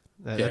people.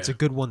 That's a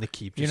good one to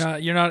keep.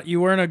 You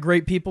weren't a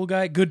great people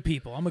guy. Good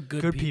people. I'm a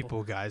good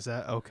people guy. Is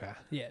that okay?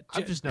 Yeah,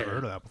 I've just never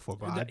heard of that before.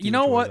 But you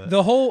know what?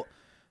 The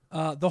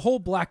whole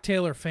Black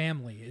Taylor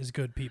family is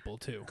good people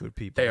too. Good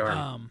people. They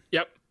are.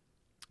 Yep.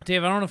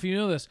 Dave, I don't know if you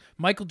know this.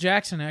 Michael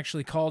Jackson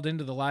actually called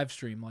into the live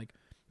stream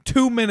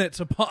 2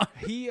 minutes upon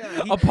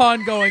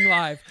going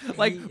live.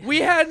 We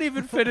hadn't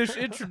even finished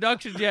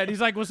introductions yet. He's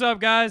like, "What's up,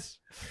 guys?"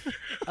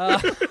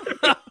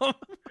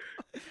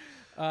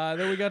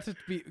 Then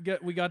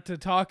we got to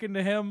talking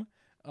to him.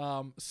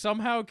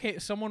 Somehow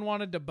someone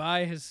wanted to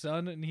buy his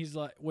son, and he's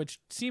like,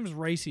 which seems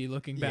racy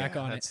looking back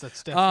on it.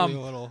 That's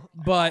definitely a little,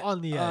 but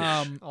on the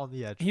edge. On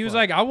the edge. He was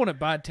like, "I wouldn't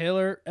buy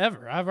Taylor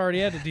ever. I've already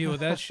had to deal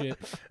with that shit."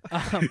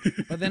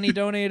 But then he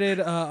donated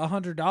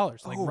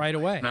 $100 right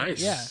away.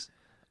 Nice. Yeah.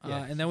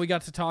 And then we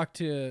got to talk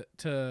to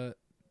the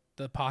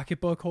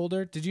pocketbook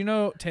holder. Did you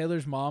know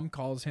Taylor's mom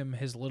calls him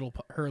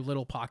her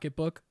little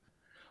pocketbook?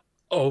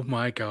 Oh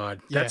my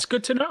God, that's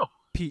good to know.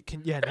 Pete,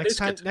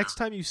 next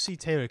time you see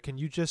Taylor, can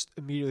you just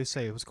immediately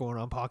say what's going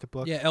on,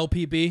 pocketbook? Yeah,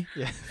 LPB.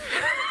 Yeah.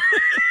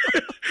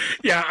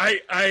 Yeah,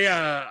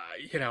 I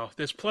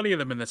there's plenty of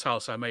them in this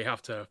house. I may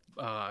have to,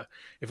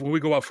 when we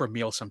go out for a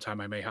meal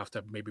sometime, I may have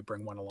to maybe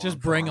bring one along. Just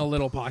bring a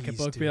little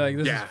pocketbook. Be like,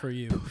 this is for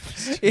you.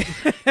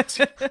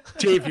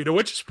 Dave,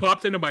 what just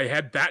popped into my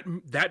head?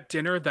 That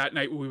dinner that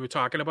night we were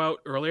talking about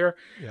earlier,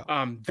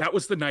 that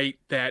was the night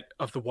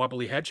of the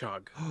wobbly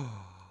hedgehog.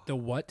 The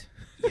what?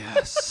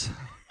 Yes.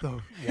 The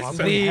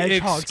wobbly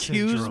hedgehog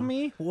Excuse syndrome.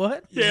 me?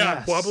 What? Yeah,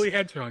 Yes. wobbly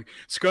hedgehog.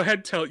 So go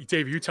ahead,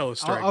 Dave. You tell a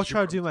story. I'll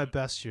try to do my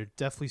best here.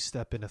 Definitely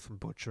step in if I'm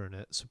butchering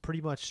it. So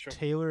pretty much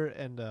Taylor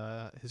and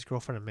his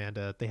girlfriend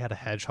Amanda, they had a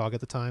hedgehog at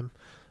the time.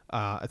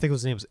 I think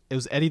it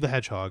was Eddie the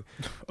Hedgehog.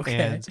 Okay.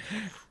 And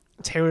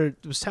Taylor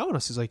was telling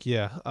us, he's like,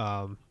 yeah,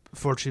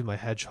 fortunately my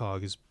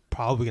hedgehog is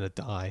probably going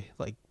to die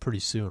like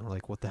pretty soon. We're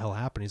like, what the hell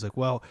happened? He's like,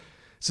 well,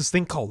 it's this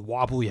thing called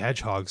wobbly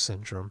hedgehog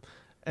syndrome.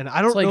 And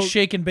I don't It's like know.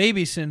 shaken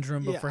baby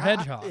syndrome, but for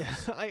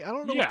hedgehogs. I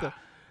don't know what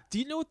do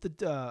you know what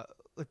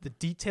the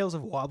details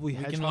of wobbly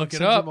can hedgehog look it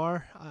syndrome up.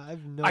 are? I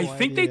have no I idea.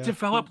 think they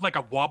developed like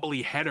a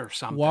wobbly head or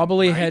something.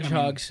 Wobbly right?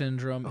 hedgehog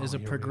syndrome is a here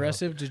we go.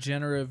 progressive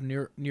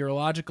degenerative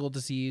neurological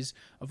disease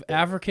of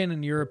African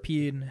and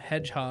European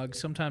hedgehogs,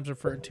 sometimes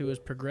referred to as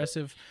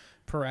progressive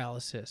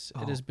paralysis.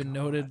 It has been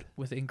noted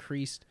with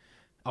increased.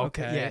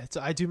 Okay.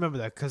 Yeah, I do remember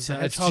that because the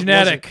It's hedgehog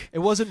genetic. It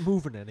wasn't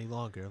moving any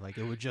longer. Like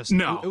it would just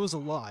it was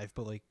alive,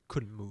 but like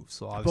couldn't move.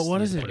 So obviously, But what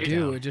does it put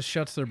do? down. It just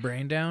shuts their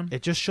brain down?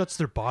 It just shuts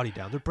their body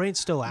down. Their brain's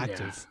still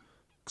active.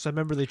 Because I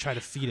remember they tried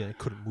to feed it and it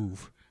couldn't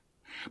move.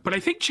 But I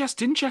think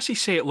didn't Jesse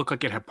say it looked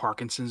like it had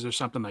Parkinson's or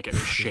something, like it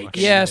was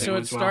shaking? Yeah, so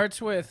it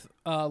starts with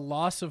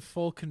loss of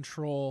full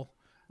control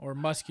or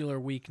muscular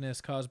weakness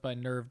caused by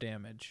nerve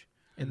damage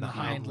in the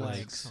hind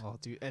legs. Oh,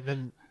 dude. And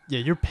then,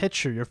 your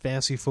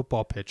fantasy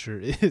football pitcher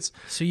is...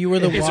 So you were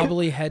the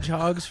wobbly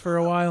hedgehogs for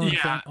a while? And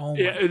Yeah, oh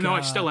my God. no,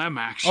 I still am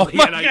actually.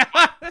 Oh my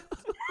God.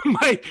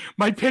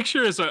 My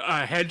picture is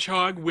a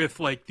hedgehog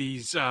with like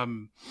these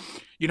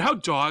you know how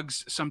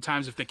dogs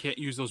sometimes if they can't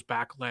use those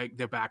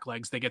their back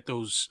legs, they get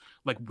those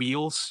like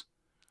wheels.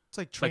 It's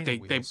like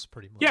training wheels,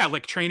 pretty much. Yeah,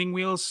 like training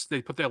wheels.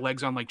 They put their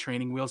legs on like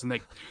training wheels, and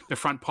their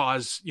front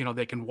paws,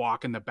 they can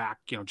walk, and the back,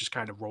 just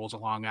kind of rolls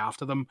along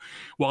after them.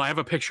 Well, I have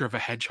a picture of a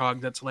hedgehog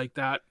that's like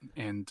that,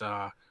 and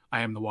I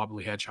am the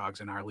wobbly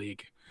hedgehogs in our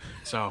league.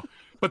 So,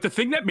 but the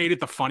thing that made it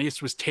the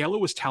funniest was Taylor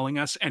was telling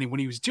us, and when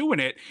he was doing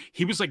it,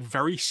 he was like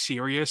very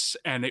serious,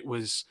 and it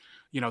was,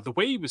 the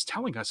way he was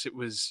telling us, it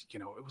was,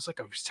 it was like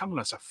he was telling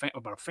us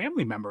about a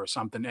family member or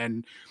something,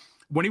 and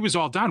when he was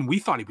all done, we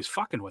thought he was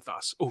fucking with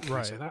us. Oh, can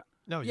I say that?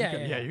 No, you're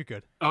good. Yeah, you're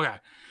good. Okay.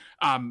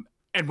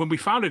 And when we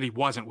found it, he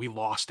wasn't. We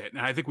lost it,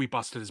 and I think we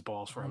busted his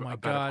balls for a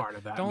better part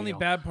of that. The only meal.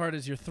 bad part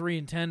is you're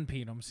 3-10,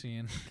 Pete. I'm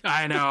seeing.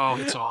 I know,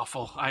 it's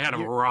awful. I had a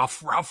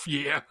rough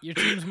year. Your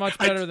team's much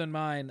better than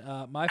mine.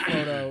 My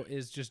photo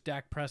is just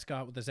Dak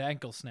Prescott with his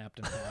ankle snapped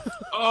in half.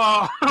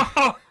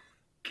 Oh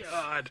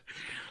God.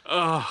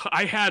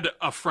 I had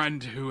a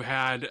friend who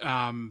had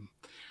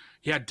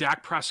he had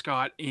Dak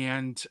Prescott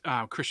and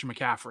Christian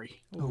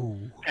McCaffrey.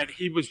 Ooh. And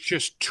he was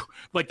just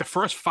like the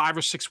first 5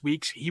 or 6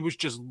 weeks, he was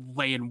just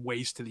laying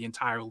waste to the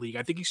entire league.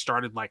 I think he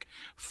started like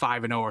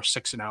 5-0 or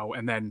 6-0,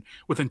 and then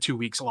within 2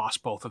 weeks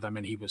lost both of them,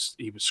 and he was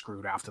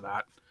screwed after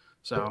that.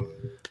 So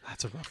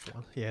that's a rough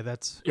one. Yeah,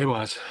 it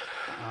was.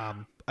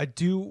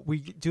 We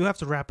do have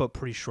to wrap up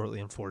pretty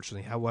shortly,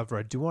 unfortunately. However,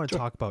 I do want to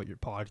talk about your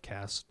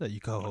podcast that you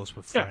co-host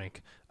with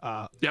Frank.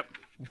 Yep.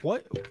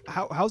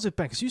 How's it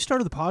been? Because you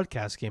started the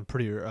podcast game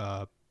pretty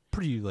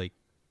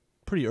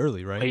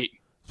early, right? Late.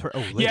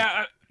 Late.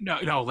 Yeah.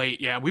 No, late.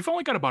 Yeah, we've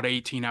only got about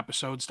 18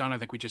 episodes done. I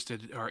think we just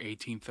did our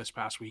 18th this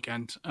past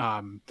weekend.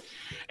 And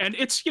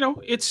it's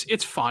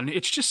it's fun.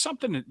 It's just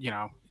something that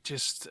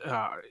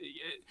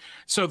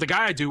so the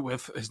guy I do it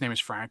with, his name is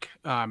Frank.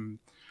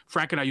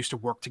 Frank and I used to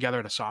work together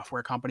at a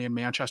software company in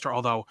Manchester.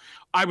 Although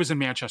I was in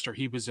Manchester,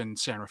 he was in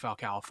San Rafael,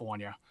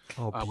 California.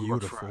 Oh,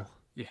 beautiful.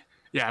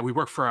 We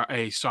worked for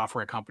a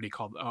software company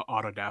called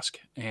Autodesk,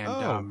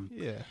 and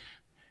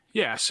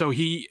so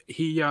we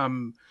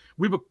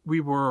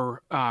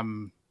were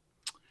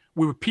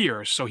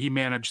peers. So he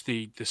managed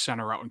the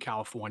center out in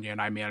California,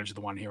 and I managed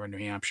the one here in New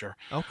Hampshire.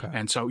 Okay.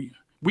 And so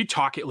we'd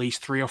talk at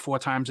least 3 or 4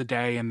 times a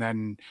day, and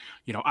then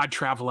I'd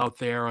travel out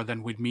there, or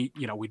then we'd meet.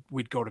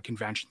 We'd go to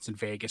conventions in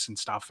Vegas and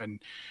stuff.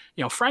 And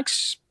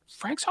Frank's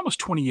almost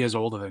 20 years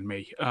older than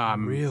me.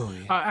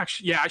 Really?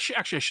 Actually, I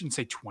shouldn't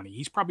say 20.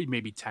 He's probably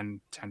maybe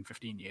 10,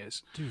 15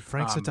 years. Dude,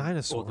 Frank's a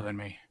dinosaur. Older than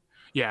me.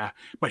 Yeah,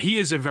 but he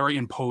is a very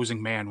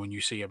imposing man when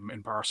you see him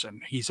in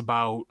person. He's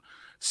about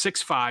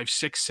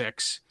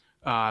 6'5",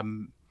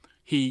 6'6".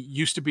 He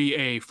used to be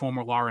a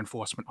former law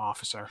enforcement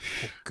officer.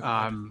 Oh,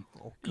 God.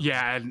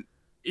 Yeah, and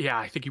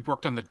I think he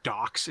worked on the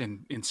docks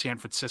in San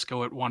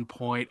Francisco at one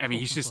point. I mean,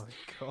 he's just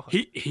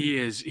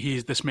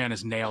this man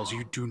is nails.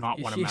 You do not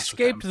want to mess with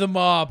him. He escaped the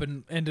mob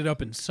and ended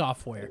up in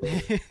software.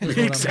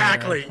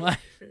 Exactly.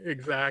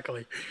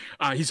 Exactly.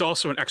 He's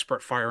also an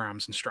expert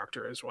firearms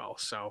instructor as well.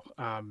 So,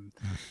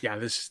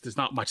 there's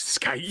not much this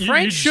guy.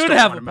 Frank should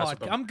have a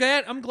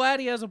podcast. I'm glad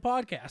he has a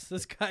podcast.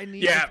 This guy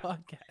needs a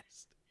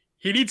podcast.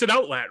 He needs an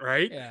outlet,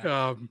 right?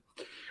 Yeah.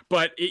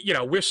 But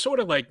we're sort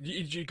of like,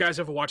 you guys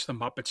ever watch the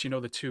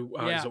Muppets? The two,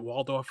 is it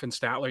Waldorf and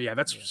Statler? Yeah,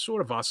 that's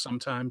sort of us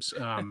sometimes.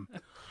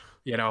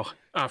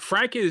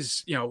 Frank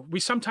is, we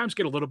sometimes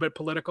get a little bit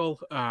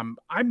political. I'm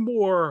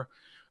more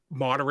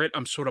moderate.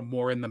 I'm sort of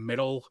more in the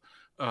middle.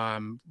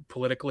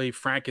 politically,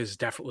 Frank is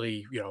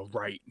definitely,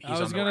 right. I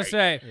was going to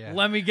say,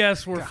 let me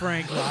guess where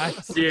Frank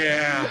lies.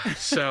 Yeah.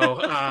 So,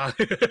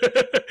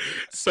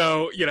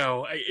 so,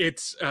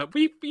 it's,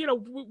 we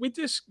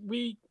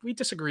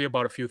disagree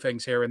about a few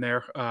things here and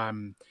there.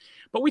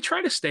 But we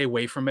try to stay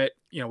away from it.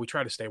 We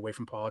try to stay away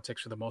from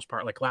politics for the most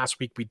part. Like last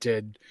week we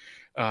did,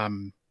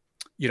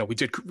 we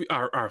did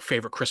our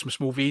favorite Christmas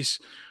movies.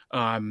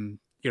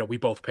 We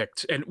both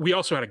picked, and we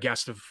also had a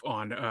guest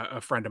on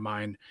a friend of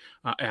mine,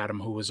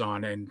 Adam, who was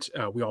on, and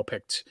we all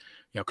picked,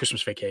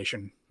 Christmas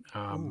Vacation,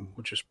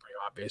 which is pretty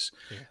obvious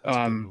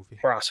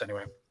for us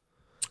anyway.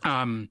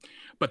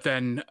 But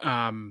then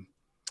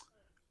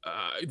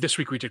this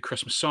week we did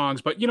Christmas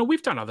songs, but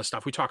we've done other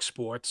stuff. We talk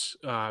sports,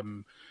 all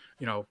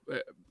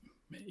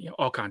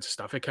kinds of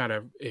stuff. It kind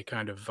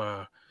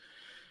of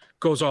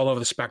goes all over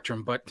the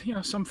spectrum, but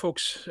some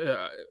folks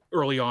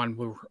early on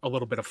were a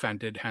little bit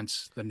offended,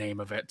 hence the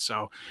name of it.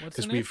 So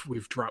because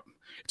we've dropped,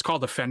 it's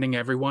called Offending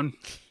Everyone,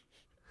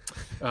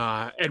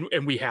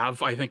 and we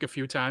have, I think, a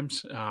few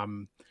times.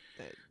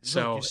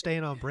 So you're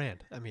staying on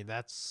brand. I mean,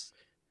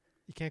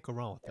 you can't go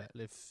wrong with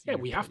that.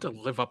 We have to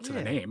live up to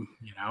the name,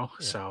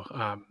 So,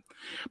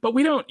 but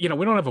we don't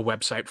have a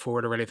website for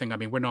it or anything. I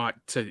mean, we're not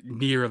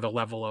near the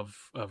level of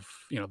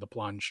the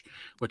Plunge,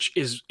 which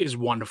is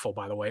wonderful,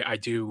 by the way.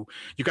 You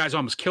guys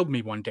almost killed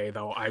me one day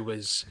though. I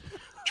was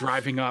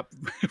driving up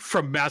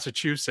from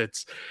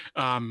Massachusetts,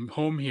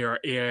 home here,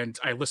 and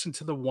I listened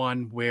to the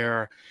one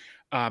where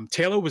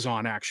Taylor was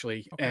on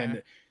actually.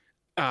 Okay.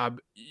 And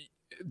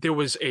there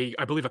was I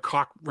believe a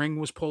cock ring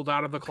was pulled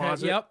out of the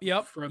closet.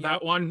 Yep. For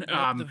that one.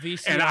 The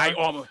VCR. And I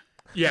almost,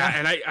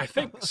 and I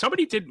think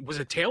was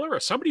it Taylor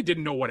or somebody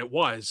didn't know what it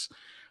was.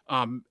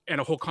 And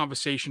a whole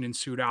conversation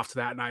ensued after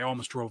that. And I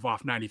almost drove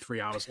off 93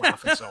 hours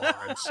laughing so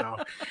hard. So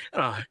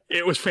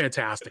it was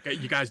fantastic.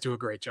 You guys do a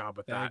great job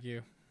with that. Thank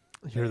you.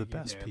 You're the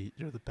best, Pete.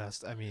 You're the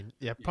best. I mean,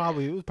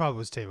 probably it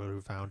was Taylor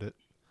who found it.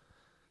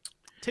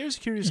 Taylor's a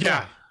curious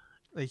guy.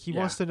 Like he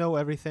wants to know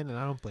everything, and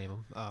I don't blame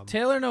him.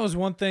 Taylor knows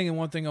one thing and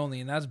one thing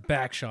only, and that's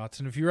back shots.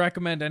 And if you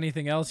recommend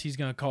anything else, he's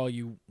gonna call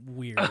you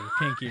weird or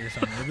kinky or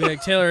something. He'll be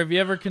like, Taylor, have you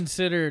ever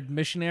considered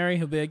missionary?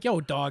 He'll be like, yo,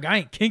 dog, I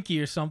ain't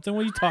kinky or something.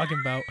 What are you talking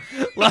about?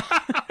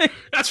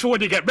 That's for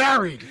when you get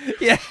married.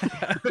 Yeah.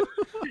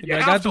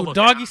 Like, I do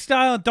doggy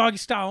style and doggy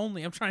style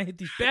only. I'm trying to hit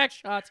these back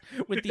shots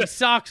with these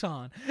socks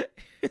on.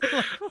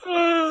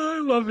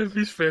 I love him.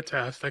 He's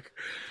fantastic.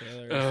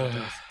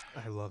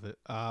 I love it.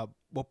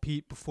 Well,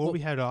 Pete, before we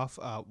head off,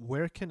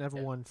 where can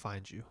everyone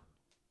find you?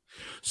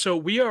 So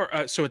we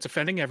are. So it's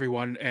Offending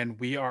Everyone, and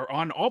we are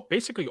on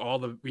basically all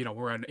the.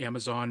 We're on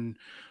Amazon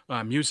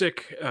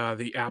Music,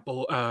 the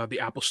Apple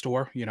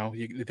Store.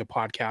 The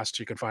podcast.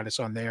 You can find us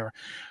on there,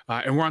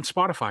 and we're on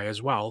Spotify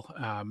as well.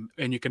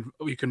 And you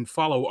can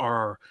follow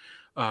our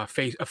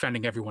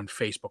Offending Everyone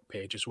Facebook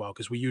page as well,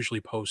 because we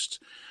usually post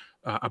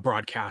a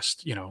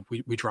broadcast.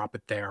 We drop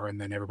it there, and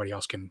then everybody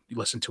else can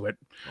listen to it.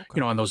 Okay.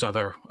 On those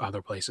other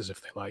places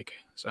if they like.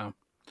 So.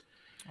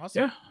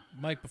 Awesome. Yeah.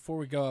 Mike, before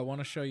we go, I want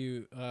to show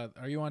you,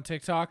 are you on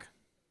TikTok?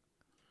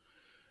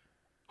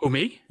 Who,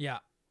 me? Yeah.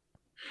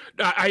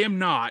 I am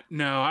not.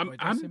 No, I'm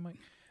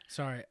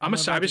sorry. I'm a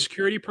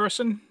cybersecurity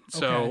person.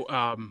 So,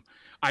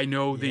 I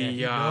know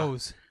he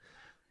knows.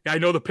 I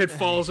know the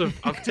pitfalls of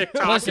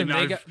TikTok. Listen,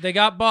 they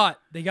got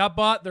bought.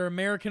 They're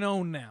American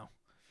owned now.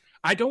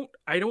 I don't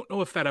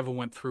know if that ever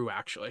went through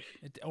actually.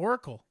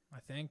 Oracle, I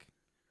think.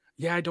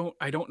 Yeah, I don't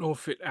know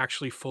if it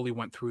actually fully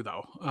went through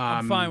though.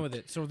 I'm fine with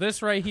it. So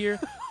this right here,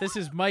 this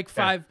is Mike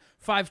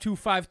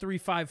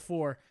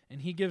 525354,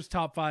 and he gives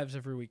top fives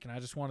every week, and I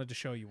just wanted to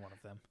show you one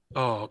of them.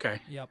 Oh,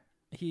 okay. Yep.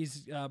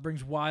 He's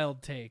brings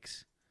wild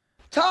takes.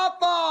 Top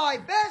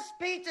 5 best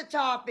pizza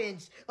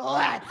toppings.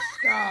 Let's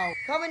go.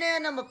 Coming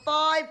in number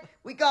 5,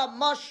 we got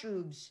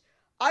mushrooms.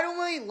 I don't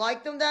really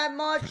like them that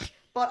much,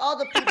 but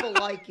other people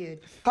like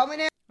it.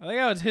 Coming in. I think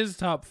that was his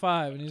top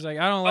 5, and he's like,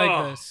 I don't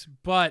like this,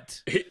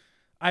 but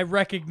I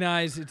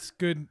recognize it's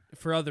good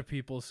for other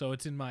people, so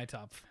it's in my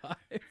top 5.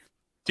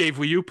 Dave,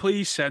 will you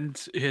please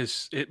send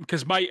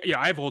because I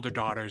have older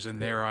daughters and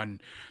they're on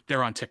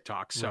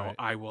TikTok, so right.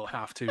 I will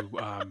have to.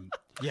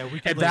 We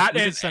can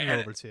send it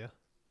over to you.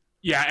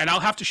 Yeah, and I'll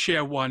have to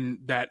share one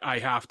that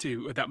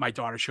my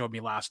daughter showed me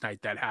last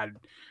night that had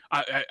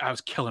I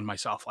was killing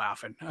myself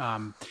laughing.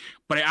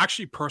 But I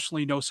actually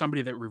personally know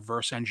somebody that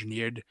reverse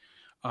engineered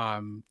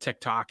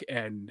TikTok,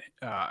 and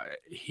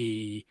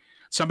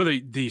some of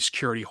the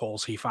security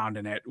holes he found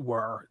in it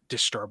were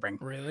disturbing.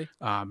 Really?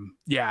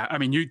 Yeah. I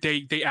mean,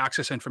 they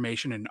access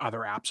information in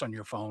other apps on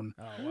your phone.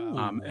 Oh,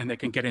 wow. And they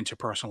can get into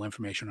personal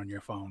information on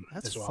your phone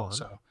as well. Fun.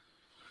 So,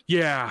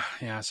 yeah.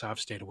 So I've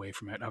stayed away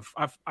from it.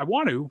 I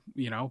want to,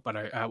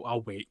 but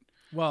I'll wait.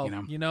 Well,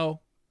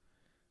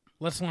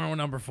 let's learn what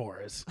number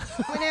 4 is.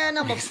 Coming in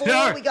number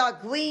 4, we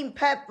got green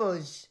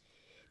peppers.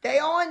 They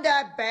aren't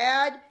that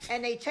bad,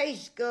 and they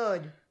taste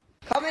good.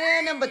 Coming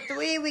in number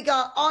 3, we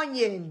got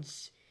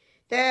onions.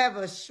 They have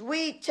a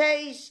sweet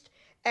taste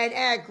and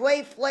add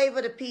great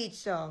flavor to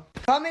pizza.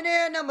 Coming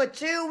in number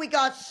 2, we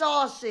got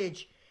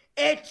sausage.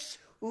 It's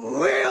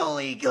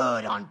really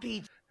good on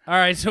pizza. All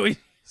right, so He's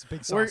a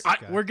big sausage guy.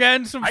 we're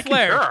getting some I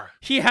flair. concur.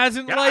 He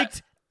hasn't Yeah.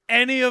 liked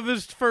any of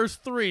his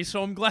first 3,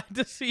 so I'm glad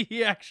to see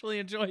he actually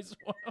enjoys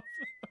one of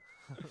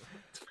them.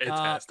 It's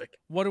fantastic.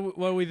 What do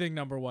we think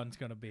number 1's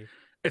gonna be?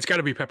 It's got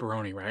to be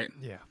pepperoni, right?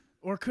 Yeah.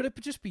 Or could it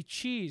just be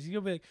cheese?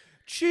 You'll be like,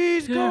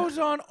 cheese goes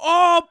on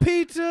all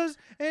pizzas,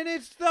 and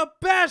it's the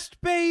best,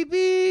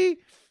 baby.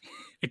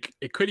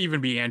 It could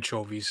even be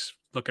anchovies.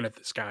 Looking at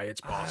this guy,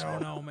 it's I possible.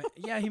 don't know, man.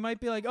 Yeah, he might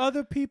be like,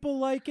 other people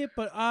like it,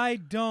 but I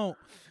don't.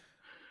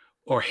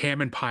 Or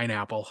ham and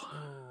pineapple.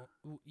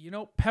 Oh, you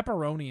know,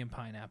 pepperoni and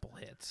pineapple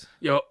hits.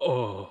 Yo, oh.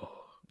 All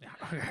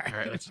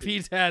right, let's see.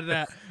 Pete's had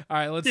that. All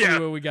right, let's see Yeah.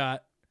 what we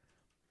got.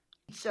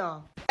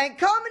 Pizza. And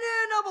coming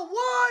in at number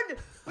 1,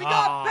 we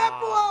got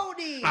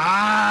pepperoni.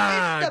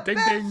 Ah, It's the ding,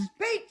 best ding.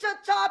 pizza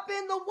top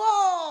in the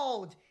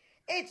world.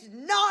 It's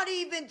not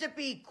even to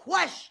be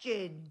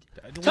questioned.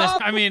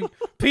 I mean,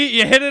 Pete,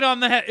 you hit it on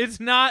the head. It's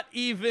not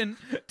even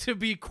to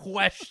be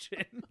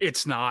questioned.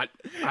 It's not.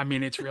 I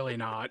mean, it's really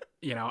not.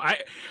 You know,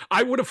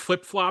 I would have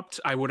flip flopped.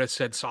 I would have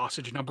said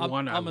sausage number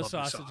 1. I'm a love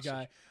the sausage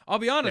guy. I'll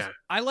be honest. Yeah.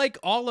 I like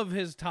all of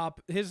his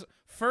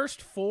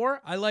first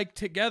 4. I like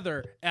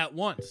together at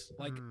once,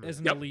 like as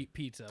an elite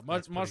pizza.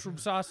 Mushroom,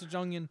 sausage,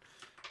 onion,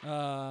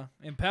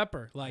 and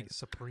pepper. Like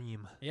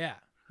supreme. yeah,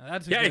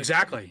 that's a Yeah, good-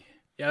 exactly.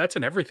 Yeah, that's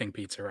an everything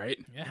pizza, right?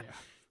 Yeah.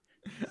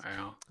 I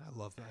know. I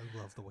love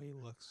the way he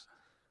looks.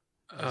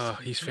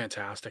 He's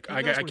fantastic. he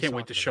I knows what he's can't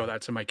wait to talking show about.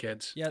 that to my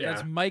kids. Yeah,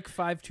 that's Mike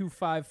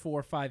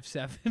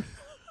 525457.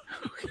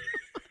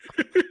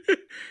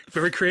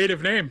 Very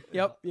creative name.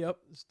 Yep.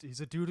 He's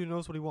a dude who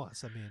knows what he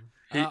wants. I mean,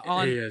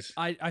 He is.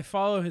 I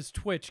follow his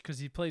Twitch because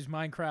he plays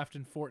Minecraft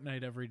and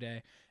Fortnite every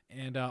day,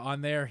 and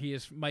on there he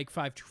is Mike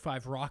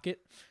 525 Rocket.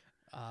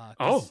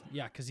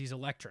 Yeah, because he's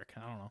electric.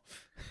 I don't know,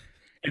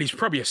 And he's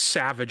probably a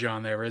savage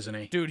on there, isn't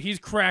he? dude. He's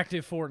cracked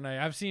at Fortnite.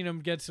 I've seen him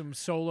get some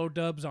solo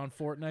dubs on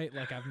Fortnite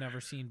like I've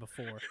never seen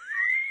before.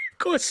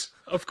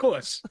 Of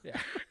course. Yeah,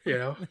 You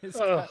know.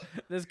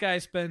 this guy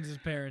spends his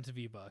parents'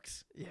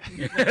 V-Bucks.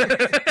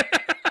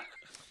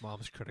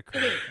 mom's credit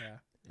card.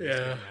 Yeah.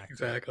 Yeah,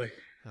 exactly.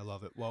 I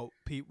love it. Well,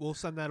 Pete, we'll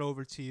send that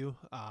over to you.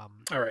 All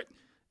right.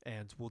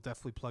 And we'll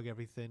definitely plug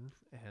everything.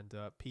 And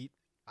Pete,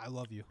 I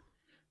love you.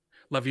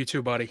 Love you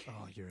too, buddy.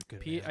 Oh, you're a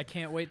good Pete, man. I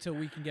can't wait till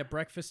we can get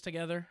breakfast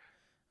together.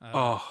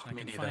 Oh, I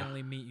me can neither.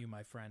 finally meet you,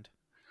 my friend.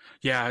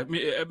 Yeah,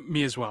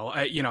 me as well.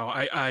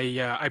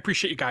 I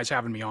appreciate you guys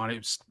having me on. It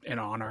was an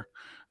honor.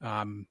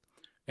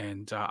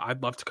 And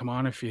I'd love to come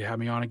on if you have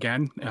me on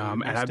again. We And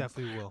most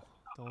definitely will.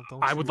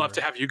 Don't I would you love to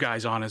worry. have you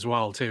guys on as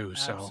well too.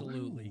 So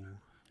Absolutely.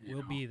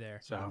 We'll be there.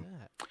 So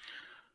Yeah.